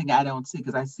that's something I don't see,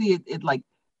 because I see it like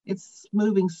it's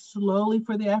moving slowly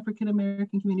for the African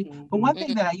American community. But one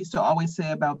thing that I used to always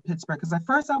say about Pittsburgh, because at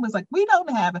first I was like, we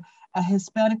don't have a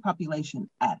Hispanic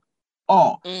population at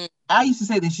all. I used to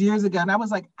say this years ago, and I was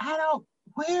like,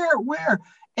 where?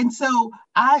 And so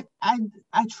I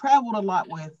traveled a lot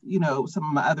with, you know, some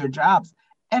of my other jobs,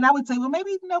 and I would say, well,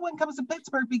 maybe no one comes to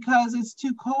Pittsburgh because it's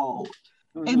too cold.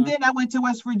 And then I went to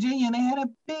West Virginia and they had a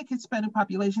big Hispanic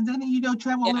population. And then you go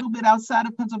travel a little bit outside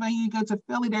of Pennsylvania, you go to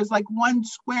Philly, there's like one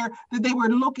square that they were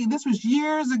looking, this was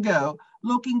years ago,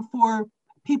 looking for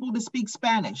people to speak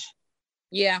Spanish.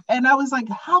 Yeah. And I was like,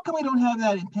 how come we don't have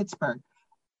that in Pittsburgh?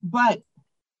 But,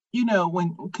 you know,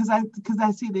 because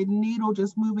I see the needle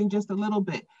just moving just a little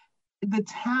bit. The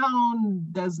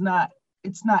town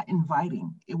it's not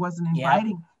inviting. It wasn't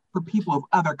inviting for people of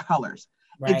other colors.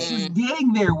 Right. It's just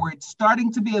getting there where it's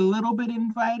starting to be a little bit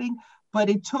inviting, but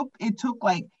it took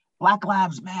like Black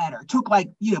Lives Matter, it took like,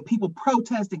 you know, people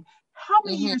protesting. How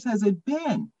many years has it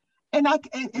been? And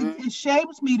it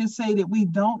shames me to say that we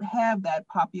don't have that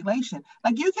population.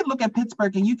 Like you can look at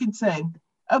Pittsburgh and you can say,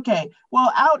 okay,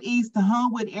 well, out east, the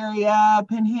Homewood area,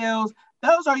 Penn Hills,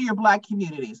 those are your Black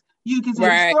communities. You can say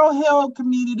the Squirrel Hill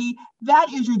community,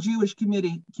 that is your Jewish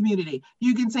community.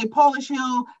 You can say Polish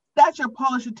Hill, that's your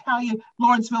Polish, Italian,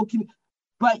 Lawrenceville community.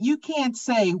 But you can't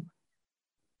say,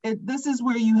 this is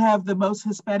where you have the most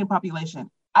Hispanic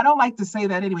population. I don't like to say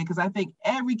that anyway, because I think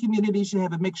every community should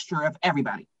have a mixture of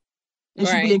everybody. It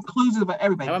should be inclusive of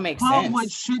everybody. That makes Homewood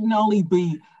sense. shouldn't only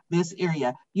be this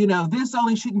area. You know, this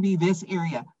only shouldn't be this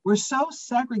area. We're so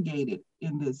segregated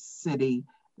in this city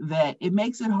that it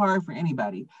makes it hard for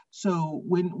anybody. So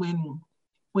when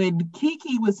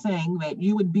Kiki was saying that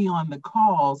you would be on the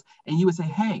calls and you would say,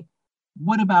 hey,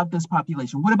 what about this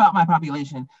population? What about my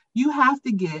population? You have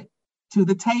to get to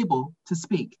the table to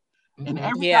speak. And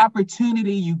every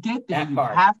opportunity you get there, you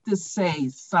have to say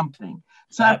something.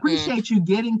 So I appreciate you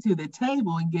getting to the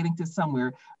table and getting to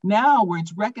somewhere now where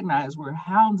it's recognized, where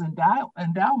Hounds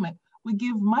Endowment would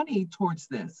give money towards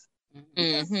this.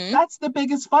 That's the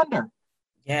biggest funder.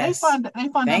 Yes. They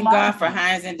fund Thank God for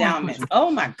Heinz Endowments.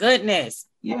 Oh my goodness.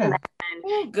 Yeah.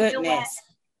 Oh, goodness.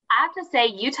 I have to say,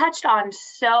 you touched on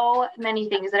so many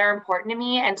things that are important to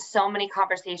me and so many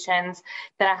conversations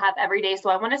that I have every day. So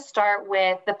I want to start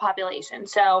with the population.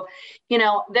 So, you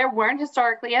know, there weren't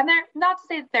historically, and there, not to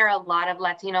say that there are a lot of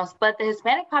Latinos, but the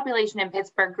Hispanic population in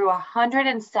Pittsburgh grew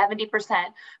 170%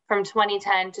 from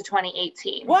 2010 to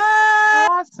 2018.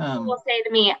 What? Awesome. People will say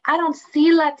to me, I don't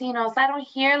see Latinos. I don't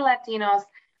hear Latinos.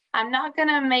 I'm not going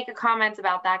to make a comment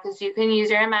about that because you can use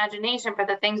your imagination for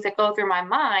the things that go through my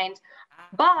mind.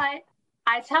 But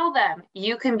I tell them,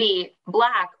 you can be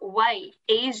Black, white,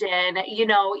 Asian, you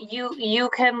know, you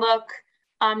can look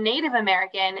Native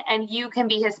American and you can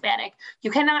be Hispanic.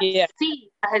 You cannot see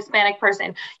a Hispanic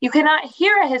person. You cannot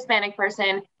hear a Hispanic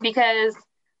person because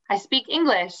I speak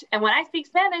English. And when I speak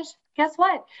Spanish, guess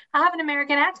what? I have an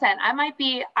American accent. I might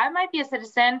be a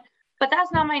citizen, but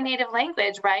that's not my native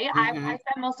language, right? I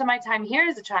spent most of my time here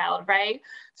as a child, right?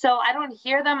 So I don't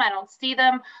hear them, I don't see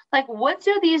them. Like, what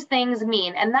do these things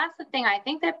mean? And that's the thing. I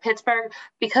think that Pittsburgh,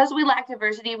 because we lack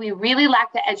diversity, we really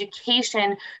lack the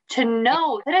education to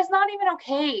know that it's not even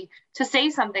okay to say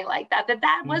something like that,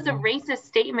 that was a racist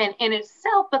statement in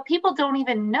itself, but people don't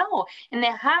even know. And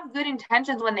they have good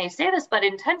intentions when they say this, but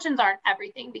intentions aren't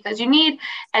everything because you need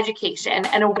education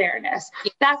and awareness.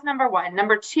 That's number one.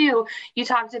 Number two, you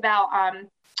talked about,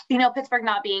 Pittsburgh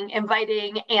not being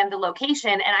inviting and the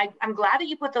location. And I'm glad that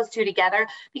you put those two together,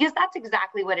 because that's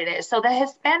exactly what it is. So the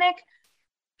Hispanic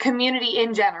community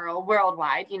in general,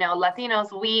 worldwide,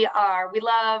 Latinos, we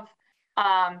love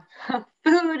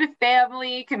food,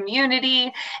 family,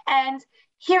 community. And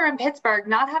here in Pittsburgh,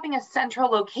 not having a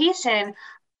central location,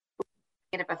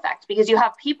 negative effect, because you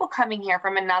have people coming here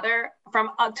from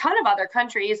a ton of other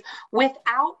countries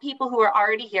without people who are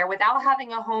already here, without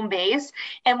having a home base.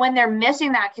 And when they're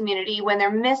missing that community, when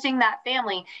they're missing that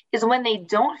family, is when they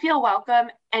don't feel welcome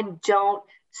and don't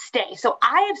stay. So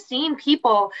I have seen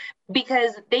people,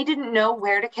 because they didn't know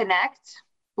where to connect,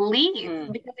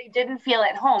 leave because they didn't feel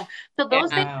at home. So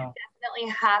those things are definitely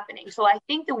happening. So I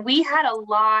think that we had a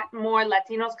lot more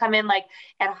Latinos come in, like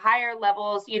at higher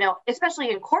levels, especially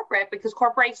in corporate, because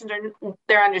corporations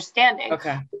they're understanding.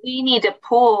 Okay. We need to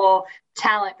pull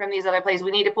talent from these other places.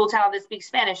 We need to pull talent that speaks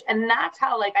Spanish. And that's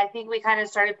how, I think we kind of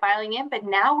started filing in. But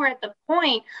now we're at the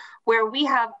point where we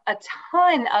have a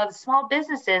ton of small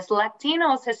businesses,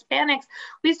 Latinos, Hispanics.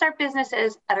 We start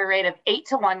businesses at a rate of 8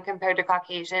 to 1 compared to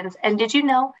Caucasians. And did you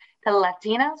know the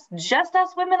Latinos, just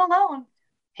us women alone,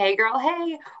 hey girl,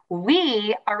 hey,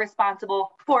 we are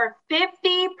responsible for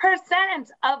 50%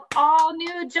 of all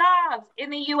new jobs in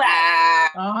the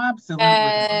U.S. Oh, absolutely.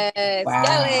 Wow.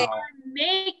 So they are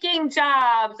making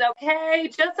jobs, okay?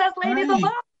 Just us ladies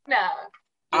alone.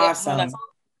 Awesome.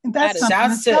 That's something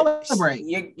to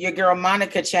celebrate. Your girl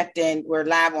Monica checked in. We're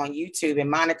live on YouTube, and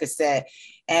Monica said,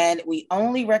 and we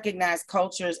only recognize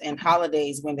cultures and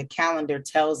holidays when the calendar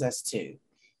tells us to.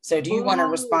 So do you want to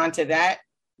respond to that?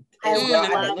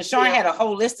 LaShawn had a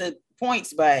whole list of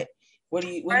points, but what do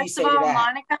you say to that?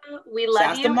 Monica, we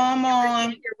love you. Mom.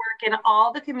 Your work in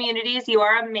all the communities. You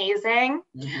are amazing.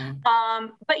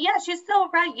 But yeah, she's so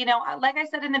right. Like I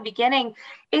said in the beginning,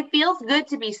 it feels good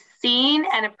to be seen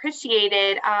and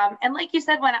appreciated. And like you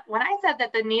said, when I said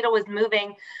that the needle was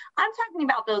moving, I'm talking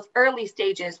about those early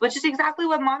stages, which is exactly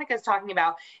what Monica's talking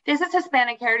about. This is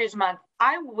Hispanic Heritage Month.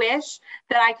 I wish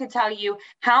that I could tell you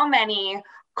how many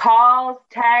calls,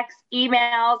 texts,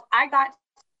 emails I got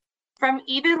from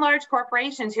even large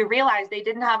corporations who realized they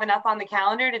didn't have enough on the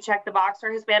calendar to check the box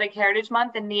for Hispanic Heritage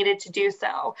Month and needed to do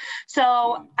so.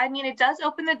 So, it does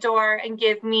open the door and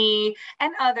give me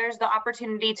and others the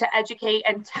opportunity to educate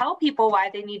and tell people why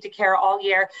they need to care all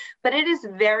year. But it is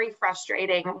very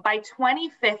frustrating. By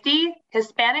 2050,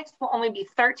 Hispanics will only be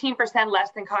 13%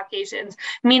 less than Caucasians,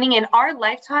 meaning in our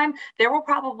lifetime, there will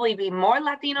probably be more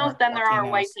Latinos than there are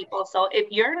white people. So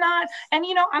if you're not, and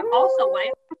I'm also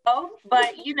white,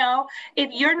 but if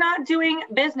you're not doing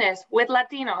business with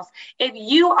Latinos, if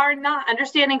you are not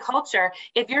understanding culture,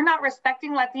 if you're not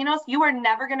respecting Latinos, you are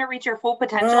never going to reach your full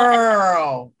potential.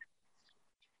 Girl.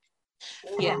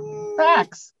 Yeah.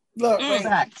 Facts. Look,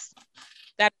 facts.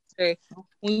 That's true.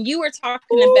 When you were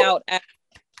talking about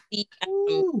the a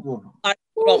lot of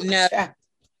people don't know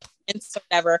and so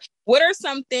whatever, what are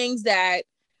some things that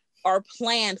are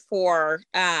planned for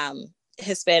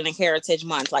Hispanic Heritage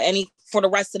Month, for the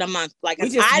rest of the month? We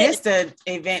just missed an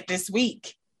event this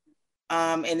week,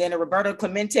 and then a Roberto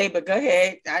Clemente. But go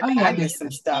ahead, I missed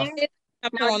some stuff.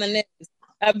 On the news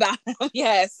about him.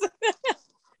 Yes.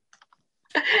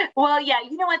 Well, yeah,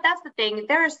 you know what? That's the thing.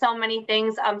 There are so many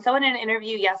things. So in an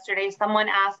interview yesterday, someone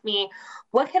asked me,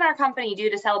 "What can our company do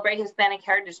to celebrate Hispanic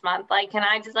Heritage Month? Can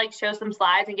I just show some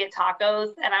slides and get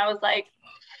tacos?" And I was like,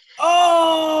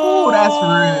 "Oh, that's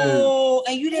rude."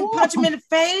 And you didn't punch him in the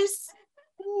face?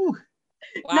 Ooh.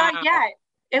 Wow. Not yet.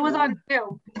 It was on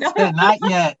Zoom. Not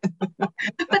yet.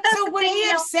 So would he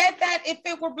have said that if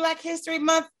it were Black History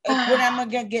Month? When I'm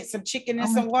gonna get some chicken and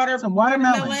some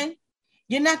watermelon?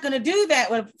 You're not gonna do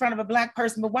that in front of a Black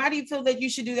person. But why do you feel that you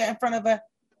should do that in front of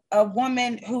a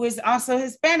woman who is also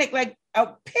Hispanic?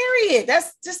 Period.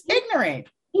 That's just ignorant.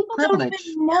 People don't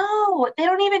even know. They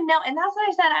don't even know. And that's what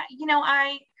I said.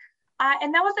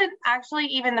 And that wasn't actually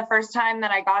even the first time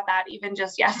that I got that, even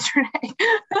just yesterday.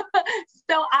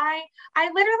 So I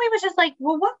literally was just like,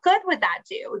 well, what good would that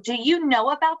do? Do you know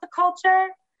about the culture?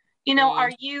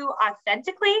 Are you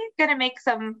authentically going to make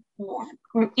some,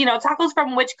 tacos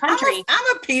from which country?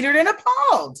 I'm a petered and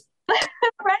appalled.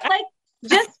 Right?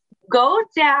 Just go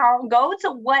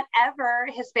to whatever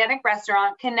Hispanic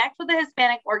restaurant, connect with a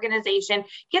Hispanic organization,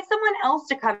 get someone else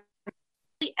to come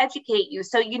educate you.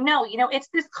 So, it's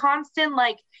this constant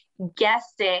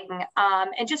guessing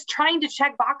and just trying to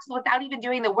check boxes without even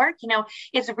doing the work.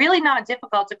 It's really not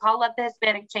difficult to call up the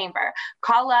Hispanic Chamber,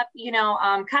 call up,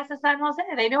 Casa San Jose.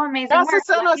 They do amazing Casa work.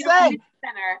 San Jose.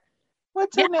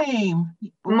 What's her name?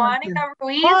 Monica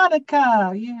Ruiz.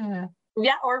 Monica, yeah.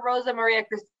 Yeah, or Rosa Maria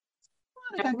Cristina.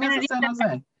 Monica, Casa San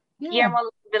Jose. Guillermo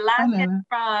Velasquez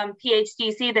from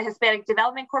PHDC, the Hispanic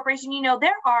Development Corporation. You know,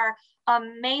 there are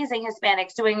amazing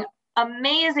Hispanics doing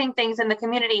amazing things in the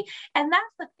community. And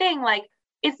that's the thing, like,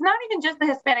 it's not even just the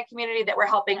Hispanic community that we're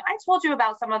helping. I told you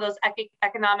about some of those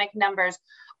economic numbers.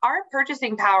 Our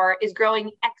purchasing power is growing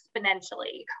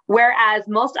exponentially, whereas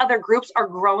most other groups are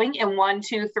growing in 1%,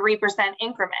 2%, 3%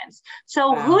 increments.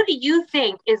 So who do you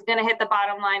think is going to hit the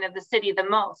bottom line of the city the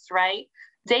most, right?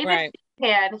 David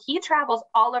and he travels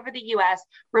all over the US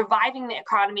reviving the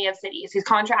economy of cities. He's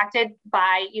contracted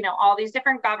by, you know, all these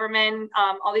different government,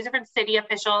 all these different city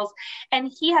officials,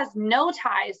 and he has no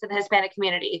ties to the Hispanic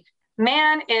community.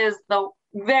 Man is the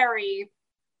very,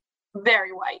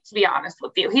 very white, to be honest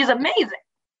with you. He's amazing.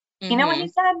 You know what he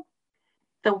said?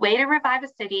 The way to revive a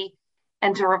city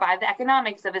and to revive the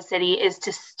economics of a city is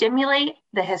to stimulate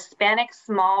the Hispanic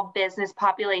small business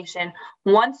population.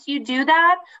 Once you do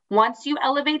that, once you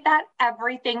elevate that,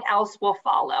 everything else will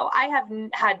follow. I have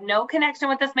had no connection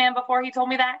with this man before he told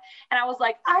me that. And I was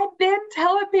like, I've been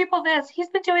telling people this. He's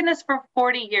been doing this for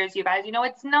 40 years, you guys. You know,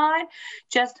 it's not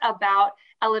just about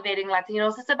elevating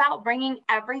Latinos. It's about bringing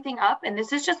everything up. And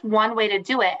this is just one way to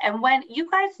do it. And when you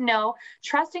guys know,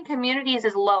 trust in communities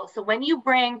is low. So when you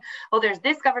bring, oh, there's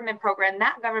this government program,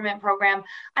 that government program.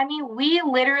 I mean, we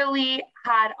literally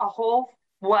had a whole,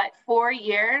 4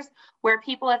 years where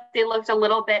people, if they looked a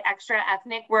little bit extra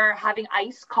ethnic, were having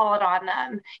ICE called on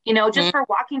them, you know, just for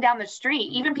walking down the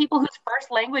street. Even people whose first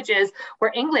languages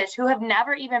were English, who have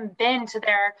never even been to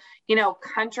their, you know,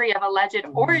 country of alleged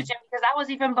origin, because that was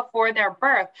even before their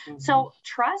birth. So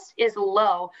trust is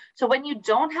low. So when you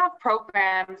don't have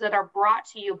programs that are brought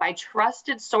to you by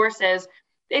trusted sources,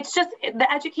 it's just,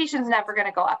 the education's never going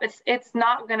to go up. It's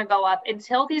not going to go up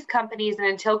until these companies and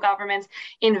until governments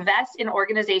invest in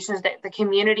organizations that the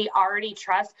community already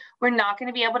trusts. We're not going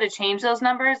to be able to change those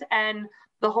numbers. And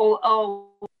the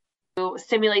whole,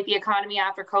 stimulate the economy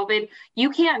after COVID,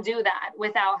 you can't do that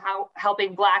without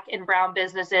helping Black and brown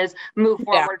businesses move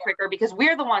forward quicker, because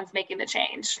we're the ones making the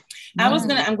change.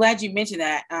 I'm glad you mentioned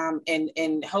that.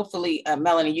 And hopefully,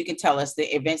 Melanie, you can tell us the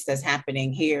events that's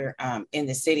happening here in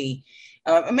the city,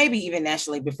 maybe even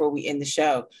nationally, before we end the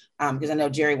show, because I know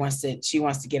Jerry wants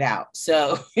to get out,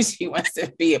 so she wants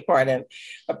to be a part of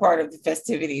the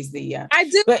festivities. I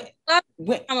do. But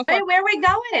where are we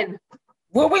going?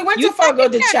 Well, we went to Fogo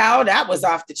de Chao. That was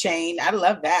off the chain. I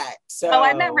love that. So. Oh,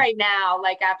 I meant right now,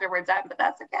 like after we're done, but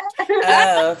that's okay.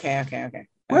 Oh, okay.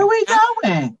 Where are we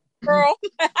going, girl?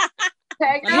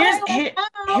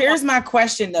 Here's my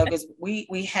question though, because we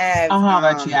have. I'll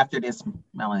holler at you after this,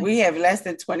 Melanie. We have less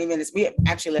than 20 minutes. We have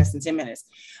actually less than 10 minutes.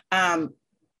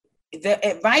 The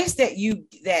advice that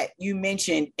you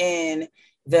mentioned in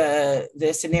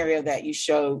the scenario that you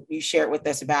shared with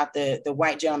us about the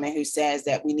white gentleman who says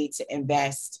that we need to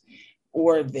invest,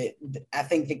 or I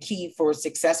think the key for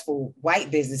successful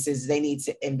white businesses, they need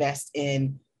to invest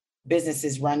in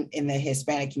businesses run in the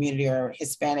Hispanic community or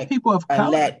Hispanic people of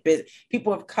color.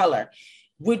 People of color.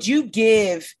 Would you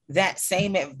give that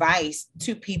same advice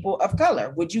to people of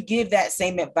color? Would you give that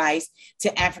same advice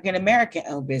to African American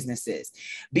owned businesses?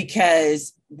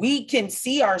 Because we can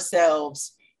see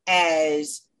ourselves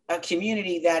as a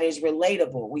community that is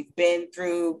relatable. We've been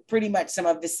through pretty much some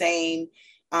of the same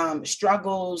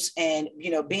struggles, and, you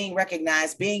know, being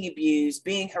recognized, being abused,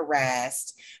 being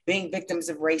harassed, being victims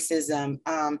of racism.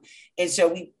 And so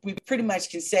we pretty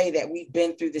much can say that we've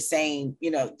been through the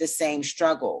same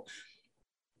struggle.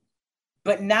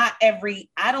 But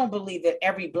I don't believe that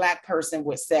every Black person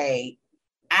would say,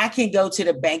 I can go to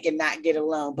the bank and not get a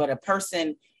loan, but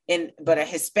a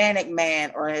Hispanic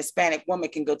man or a Hispanic woman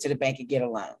can go to the bank and get a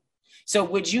loan. So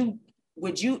would you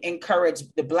encourage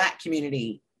the Black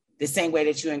community the same way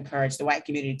that you encourage the white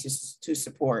community to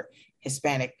support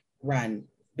Hispanic run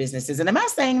businesses? And am I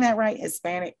saying that right?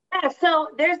 Hispanic? Yeah, so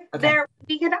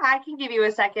I can give you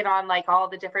a second on like all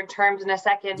the different terms in a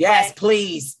second. Yes,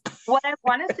 please. What I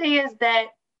want to say is that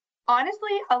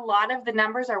honestly, a lot of the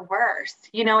numbers are worse,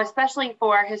 you know, especially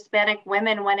for Hispanic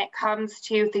women when it comes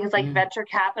to things like venture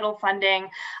capital funding.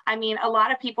 I mean, a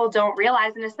lot of people don't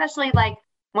realize, and especially like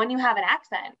when you have an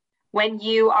accent, when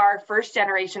you are first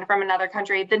generation from another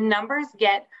country, the numbers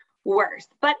get worse.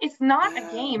 But it's not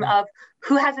a game of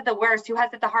who has it the worst, who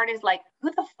has it the hardest. Like,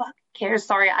 who the fuck cares?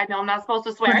 Sorry, I know I'm not supposed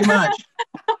to swear. Pretty much.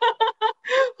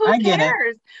 Who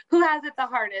cares who has it the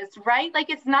hardest, right? Like,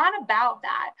 it's not about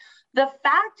that. The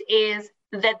fact is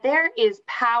that there is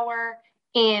power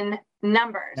in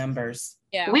numbers.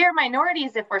 Yeah. We are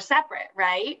minorities if we're separate,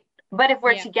 right? But if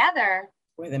we're together,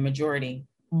 we're the majority.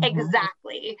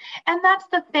 Exactly. And that's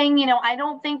the thing, you know, I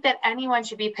don't think that anyone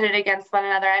should be pitted against one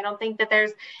another. I don't think that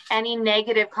there's any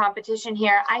negative competition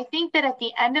here. I think that at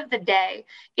the end of the day,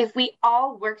 if we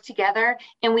all work together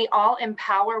and we all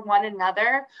empower one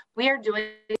another, we are doing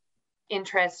the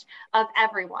interest of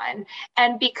everyone.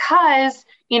 And because,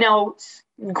 you know,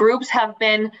 groups have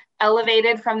been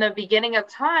elevated from the beginning of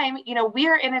time, you know, we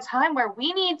are in a time where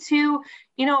we need to,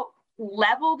 you know,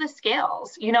 level the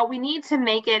scales. You know, we need to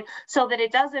make it so that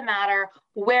it doesn't matter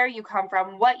where you come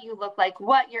from, what you look like,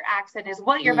 what your accent is,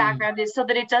 what your background is, so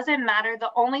that it doesn't matter. The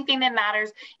only thing that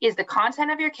matters is the content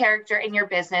of your character and your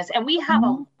business. And we have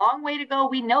a long way to go.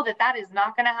 We know that that is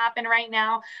not going to happen right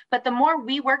now. But the more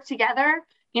we work together,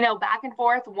 you know, back and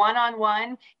forth,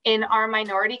 one-on-one in our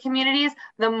minority communities,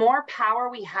 the more power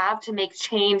we have to make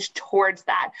change towards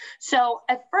that. So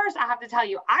at first, I have to tell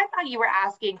you, I thought you were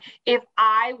asking if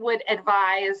I would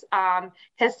advise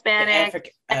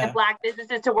Hispanic and Black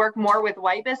businesses to work more with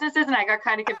white businesses, and I got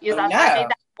kind of confused. I made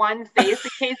that one face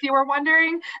in case you were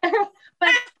wondering. But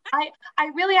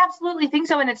I really absolutely think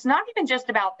so. And it's not even just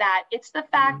about that. It's the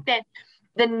fact that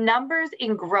the numbers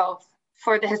in growth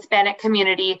for the Hispanic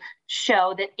community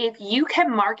show that if you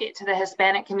can market to the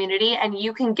Hispanic community and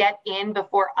you can get in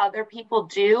before other people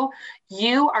do,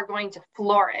 you are going to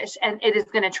flourish and it is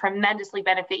going to tremendously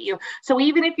benefit you. So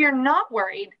even if you're not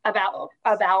worried about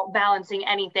balancing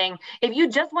anything, if you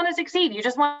just want to succeed, you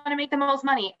just want to make the most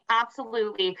money,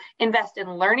 absolutely invest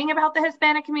in learning about the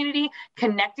Hispanic community,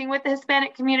 connecting with the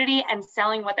Hispanic community, and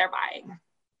selling what they're buying.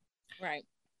 Right.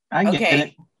 I get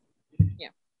it. Yeah.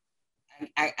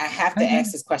 I have to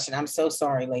ask this question. I'm so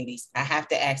sorry, ladies. I have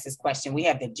to ask this question. We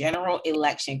have the general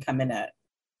election coming up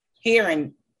here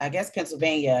in, I guess,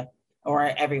 Pennsylvania or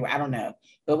everywhere. I don't know.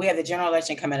 But we have the general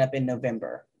election coming up in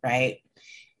November, right?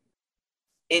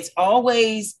 It's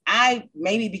always,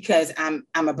 maybe because I'm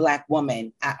a Black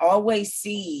woman, I always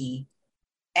see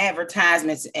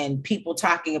advertisements and people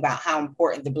talking about how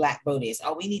important the Black vote is.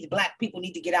 Oh, the Black people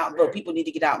need to get out and vote. People need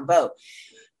to get out and vote.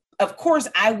 Of course,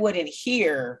 I wouldn't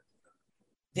hear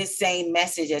this same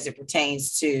message as it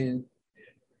pertains to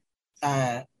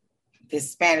the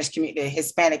Hispanic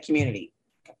community.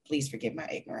 Please forgive my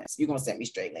ignorance. You're gonna set me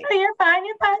straight, lady. Oh, you're fine.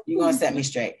 You're gonna set me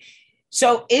straight.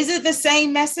 So is it the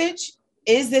same message?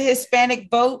 Is the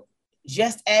Hispanic vote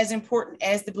just as important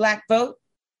as the Black vote?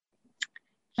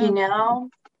 You know,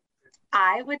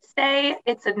 I would say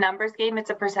it's a numbers game. It's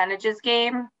a percentages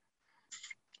game.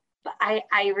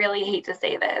 I really hate to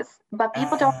say this, but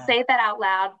people don't say that out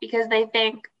loud because they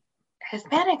think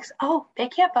Hispanics, oh, they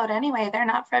can't vote anyway. They're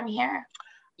not from here.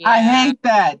 Yeah. I hate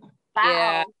that. Wow.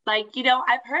 Yeah. Like, you know,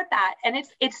 I've heard that and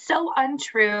it's so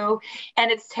untrue and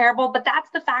it's terrible, but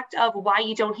that's the fact of why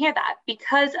you don't hear that,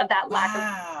 because of that lack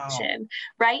of connection,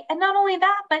 right? And not only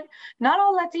that, but not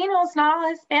all Latinos, not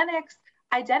all Hispanics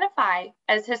identify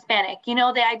as Hispanic. You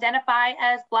know, they identify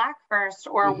as Black first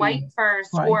or white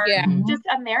first or just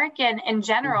American in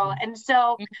general. And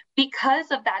so because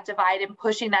of that divide and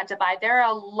pushing that divide, there are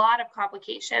a lot of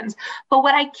complications. But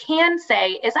what I can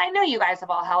say is I know you guys have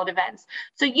all held events.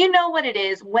 So you know what it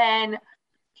is when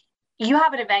you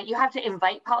have an event, you have to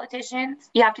invite politicians,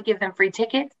 you have to give them free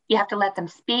tickets, you have to let them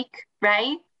speak,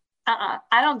 right? I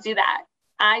don't do that.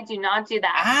 I do not do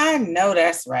that. I know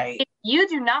that's right. If you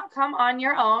do not come on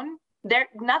your own,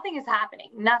 nothing is happening.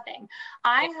 Nothing.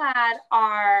 I had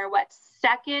our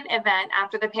second event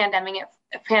after the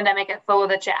pandemic at Fogo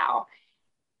de Chao.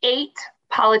 8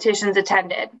 politicians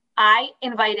attended. I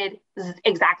invited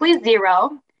exactly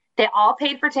 0. They all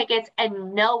paid for tickets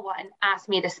and no one asked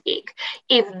me to speak.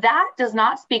 If that does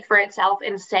not speak for itself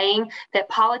in saying that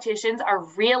politicians are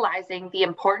realizing the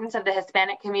importance of the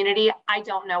Hispanic community, I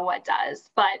don't know what does,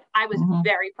 but I was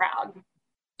very proud.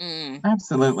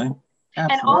 Absolutely.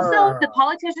 And also the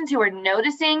politicians who are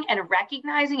noticing and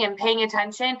recognizing and paying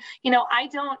attention, you know, I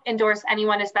don't endorse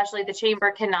anyone, especially the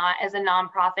chamber cannot as a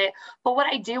nonprofit. But what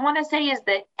I do want to say is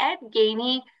that Ed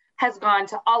Gainey has gone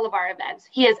to all of our events.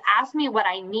 He has asked me what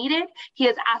I needed. He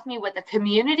has asked me what the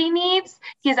community needs.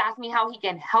 He has asked me how he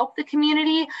can help the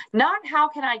community, not how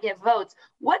can I get votes.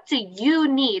 What do you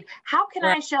need? How can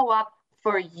I show up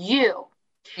for you?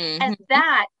 And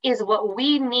that is what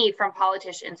we need from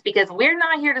politicians, because we're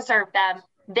not here to serve them.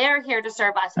 They're here to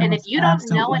serve us. And if you don't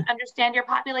know and understand your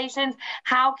populations,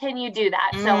 how can you do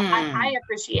that? So I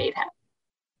appreciate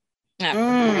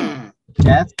him.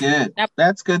 That's good.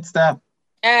 That's good stuff.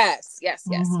 Yes.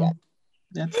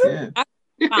 That's good. I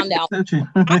found out.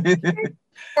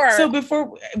 So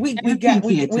before we don't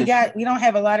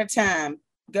have a lot of time.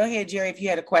 Go ahead, Jerry. If you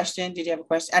had a question, did you have a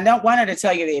question? I don't want her to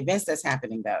tell you the events that's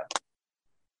happening though.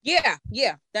 Yeah.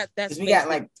 That's we got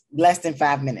like less than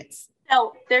 5 minutes.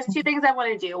 So there's two things I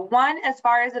want to do. One, as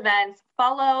far as events,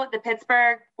 follow the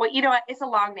Pittsburgh. Well, you know what? It's a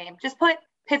long name. Just put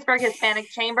Pittsburgh Hispanic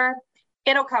Chamber.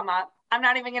 It'll come up. I'm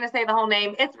not even going to say the whole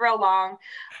name. It's real long.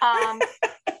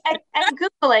 And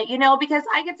Google it, because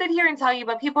I could sit here and tell you,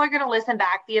 but people are going to listen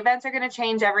back. The events are going to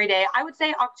change every day. I would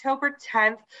say October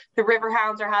 10th, the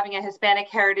Riverhounds are having a Hispanic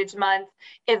Heritage Month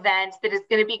event that is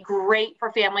going to be great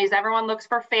for families. Everyone looks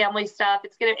for family stuff.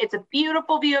 It's a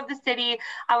beautiful view of the city.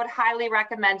 I would highly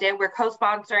recommend it. We're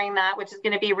co-sponsoring that, which is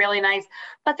going to be really nice.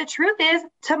 But the truth is,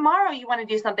 tomorrow you want to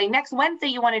do something. Next Wednesday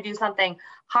you want to do something.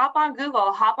 Hop on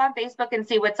Google, hop on Facebook and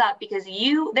see what's up, because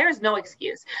there's no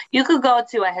excuse. You could go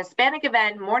to a Hispanic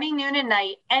event morning, noon, and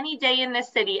night any day in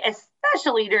this city,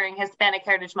 especially during Hispanic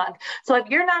Heritage Month. So if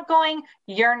you're not going,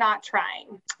 you're not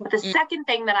trying. But the second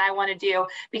thing that I want to do,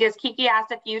 because Kiki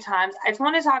asked a few times, I just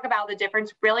want to talk about the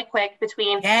difference really quick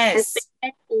between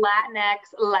Hispanic, Latinx,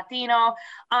 Latino.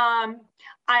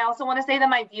 I also want to say that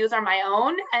my views are my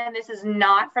own, and this is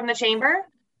not from the chamber.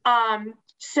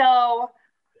 So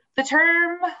the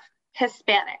term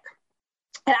Hispanic,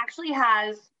 it actually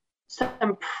has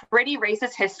some pretty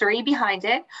racist history behind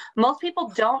it. Most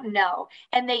people don't know,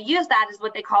 and they use that as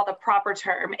what they call the proper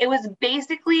term. It was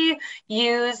basically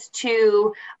used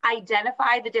to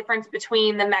identify the difference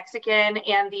between the Mexican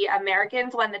and the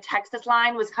Americans when the Texas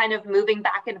line was kind of moving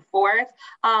back and forth.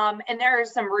 And there are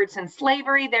some roots in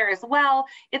slavery there as well.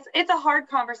 It's a hard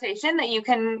conversation that you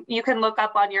can look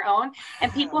up on your own.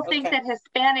 And people think that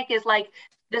Hispanic is like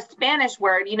the Spanish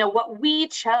word, what we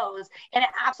chose, and it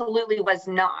absolutely was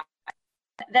not.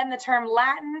 Then the term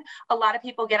Latin, a lot of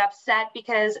people get upset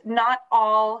because not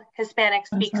all Hispanics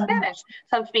speak Spanish.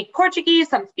 Some speak Portuguese,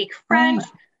 some speak French.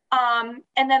 And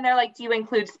then they're like, do you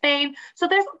include Spain? So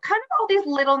there's kind of all these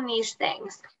little niche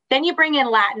things. Then you bring in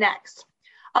Latinx.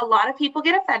 A lot of people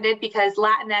get offended because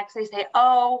Latinx, they say,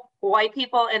 oh, white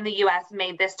people in the US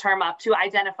made this term up to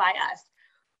identify us.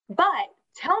 But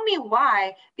tell me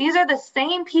why these are the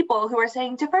same people who are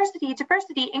saying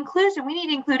diversity, inclusion, we need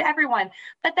to include everyone.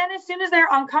 But then as soon as they're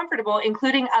uncomfortable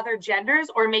including other genders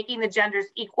or making the genders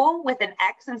equal with an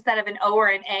X instead of an O or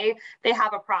an A, they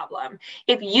have a problem.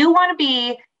 If you want to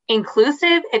be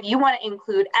inclusive, if you want to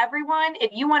include everyone,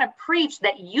 if you want to preach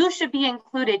that you should be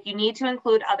included, you need to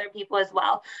include other people as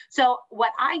well. So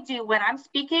what I do when I'm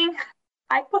speaking,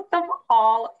 I put them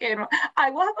all in. I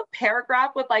will have a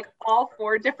paragraph with like all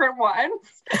 4 different ones.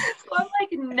 So I'm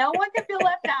like, no one can feel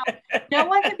left out. No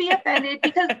one can be offended,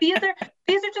 because these are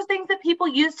just things that people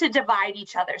use to divide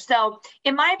each other. So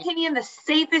in my opinion, the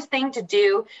safest thing to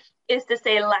do is to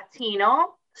say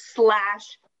Latino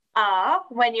 /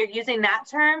 when you're using that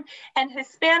term. And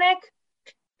Hispanic,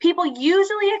 people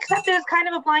usually accept it as kind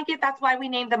of a blanket. That's why we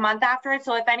named the month after it.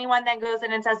 So if anyone then goes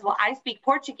in and says, well, I speak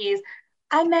Portuguese,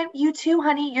 I meant you too,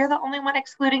 honey. You're the only one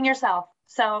excluding yourself.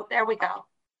 So there we go.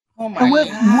 Oh my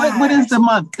God. What is the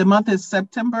month? The month is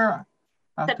September?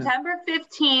 September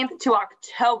 15th to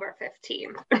October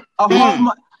 15th. A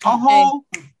whole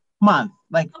month.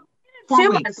 Like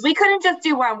 2 months. We couldn't just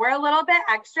do one. We're a little bit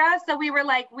extra. So we were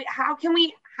like, how can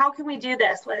we do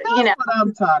this? That's what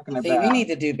I'm talking about. See, we need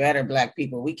to do better, Black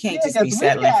people. We can't just be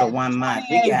settling for 1 month.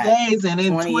 We got days and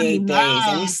 28 days,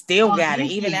 and we still got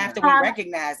it. Even after we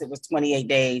recognized it was 28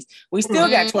 days, we still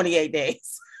got 28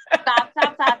 days. Stop.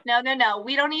 No.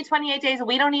 We don't need 28 days.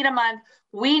 We don't need a month.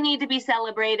 We need to be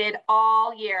celebrated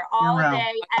all year, all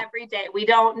day, every day. We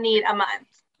don't need a month.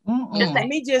 Let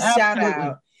me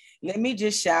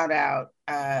just shout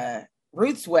out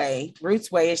Roots Way.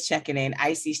 Roots Way is checking in.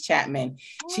 Isis Chapman,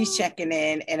 she's checking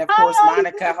in. And of course,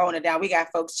 Monica holding it down. We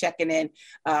got folks checking in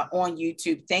on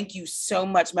YouTube. Thank you so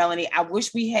much, Melanie. I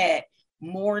wish we had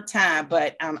more time,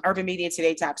 but Urban Media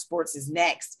Today Talk Sports is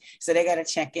next, so they got to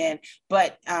check in.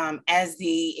 But as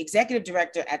the executive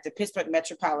director at the Pittsburgh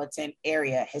Metropolitan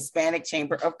Area Hispanic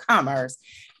Chamber of Commerce,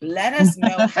 let us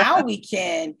know how we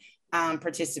can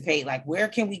participate. Like, where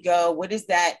can we go? What is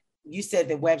that? You said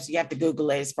the website, you have to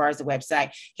Google it as far as the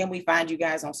website. Can we find you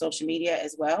guys on social media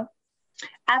as well?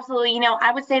 Absolutely.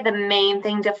 I would say the main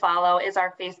thing to follow is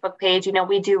our Facebook page.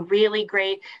 We do really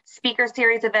great speaker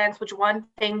series events, which one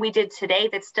thing we did today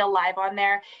that's still live on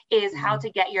there is how to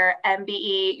get your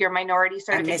MBE, your minority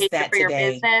certification for your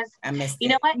business. I missed it. You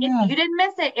know what? If you didn't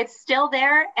miss it, it's still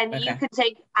there. And you could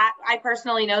take, I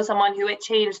personally know someone who it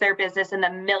changed their business in the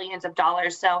millions of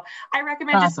dollars. So I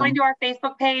recommend just going to our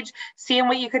Facebook page, seeing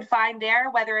what you could find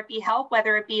there, whether it be help,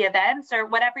 whether it be events or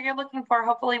whatever you're looking for.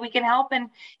 Hopefully we can help. And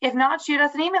if not, shoot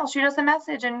us an email, shoot us a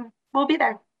message, and we'll be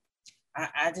there.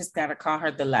 I just gotta call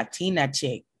her the Latina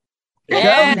chick.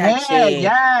 Yes.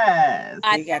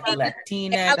 We got the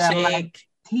Latina chick.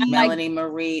 Melanie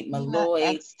Marie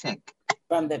Malloy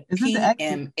from the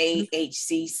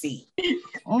PMAHCC.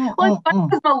 Well, it's funny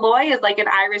because Malloy is like an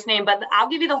Irish name, but I'll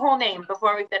give you the whole name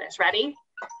before we finish. Ready?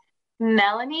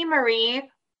 Melanie Marie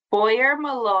Boyer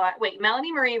Malloy. Wait,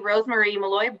 Melanie Marie Rosemarie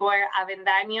Malloy Boyer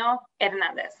Avendaño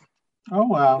Hernandez. Oh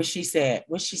wow! What she said.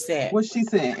 It's exactly what she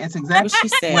said.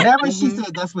 Whatever she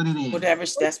said, that's what it is.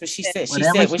 That's what she said. She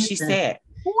said what she said.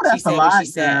 Ooh, that's a lot,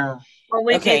 girl.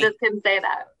 Only Jesus can say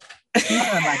that.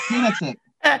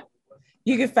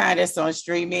 You can find us on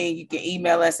streaming. You can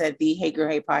email us at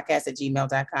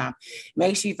theheyGirlHeyPodcast@gmail.com.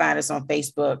 Make sure you find us on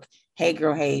Facebook, Hey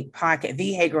Girl Hey Podcast,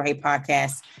 The Hey Girl Hey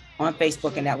Podcast on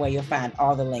Facebook, and that way you'll find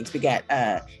all the links. We got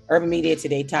Urban Media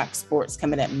Today Talk Sports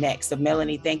coming up next. So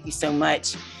Melanie, thank you so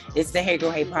much. It's the Hey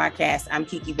Girl Hey Podcast. I'm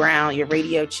Kiki Brown, your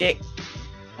radio chick.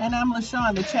 And I'm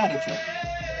LaShawn, the chatter chick.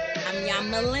 I'm your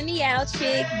millennial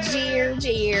chick, Jeer.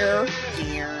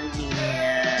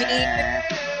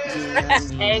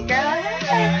 Hey girl.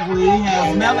 And we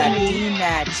have Melanie.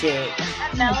 Chick.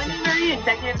 Melanie Marie,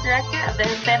 Executive Director of the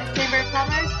Hispanic Chamber of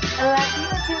Commerce, and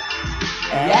Latino chick.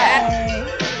 Hey.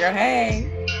 Girl, hey.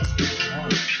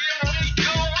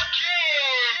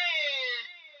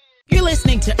 You're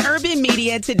listening to Urban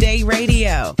Media Today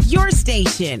Radio, your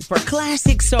station for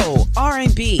classic soul,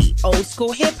 R&B, old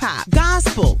school hip hop,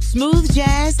 gospel, smooth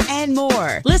jazz, and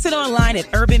more. Listen online at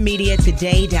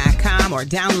urbanmediatoday.com or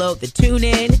download the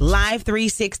TuneIn, Live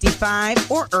 365,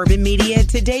 or Urban Media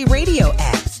Today Radio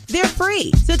apps. They're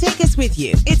free, so take us with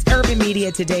you. It's Urban Media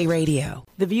Today Radio.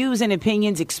 The views and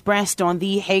opinions expressed on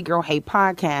the Hey Girl Hey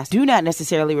podcast do not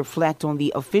necessarily reflect on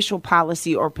the official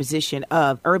policy or position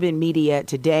of Urban Media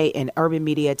Today and Urban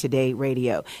Media Today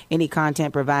Radio. Any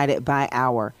content provided by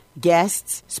our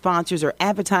guests, sponsors, or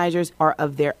advertisers are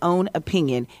of their own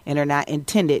opinion and are not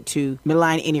intended to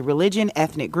malign any religion,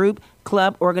 ethnic group,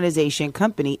 club, organization,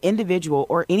 company, individual,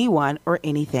 or anyone or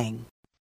anything.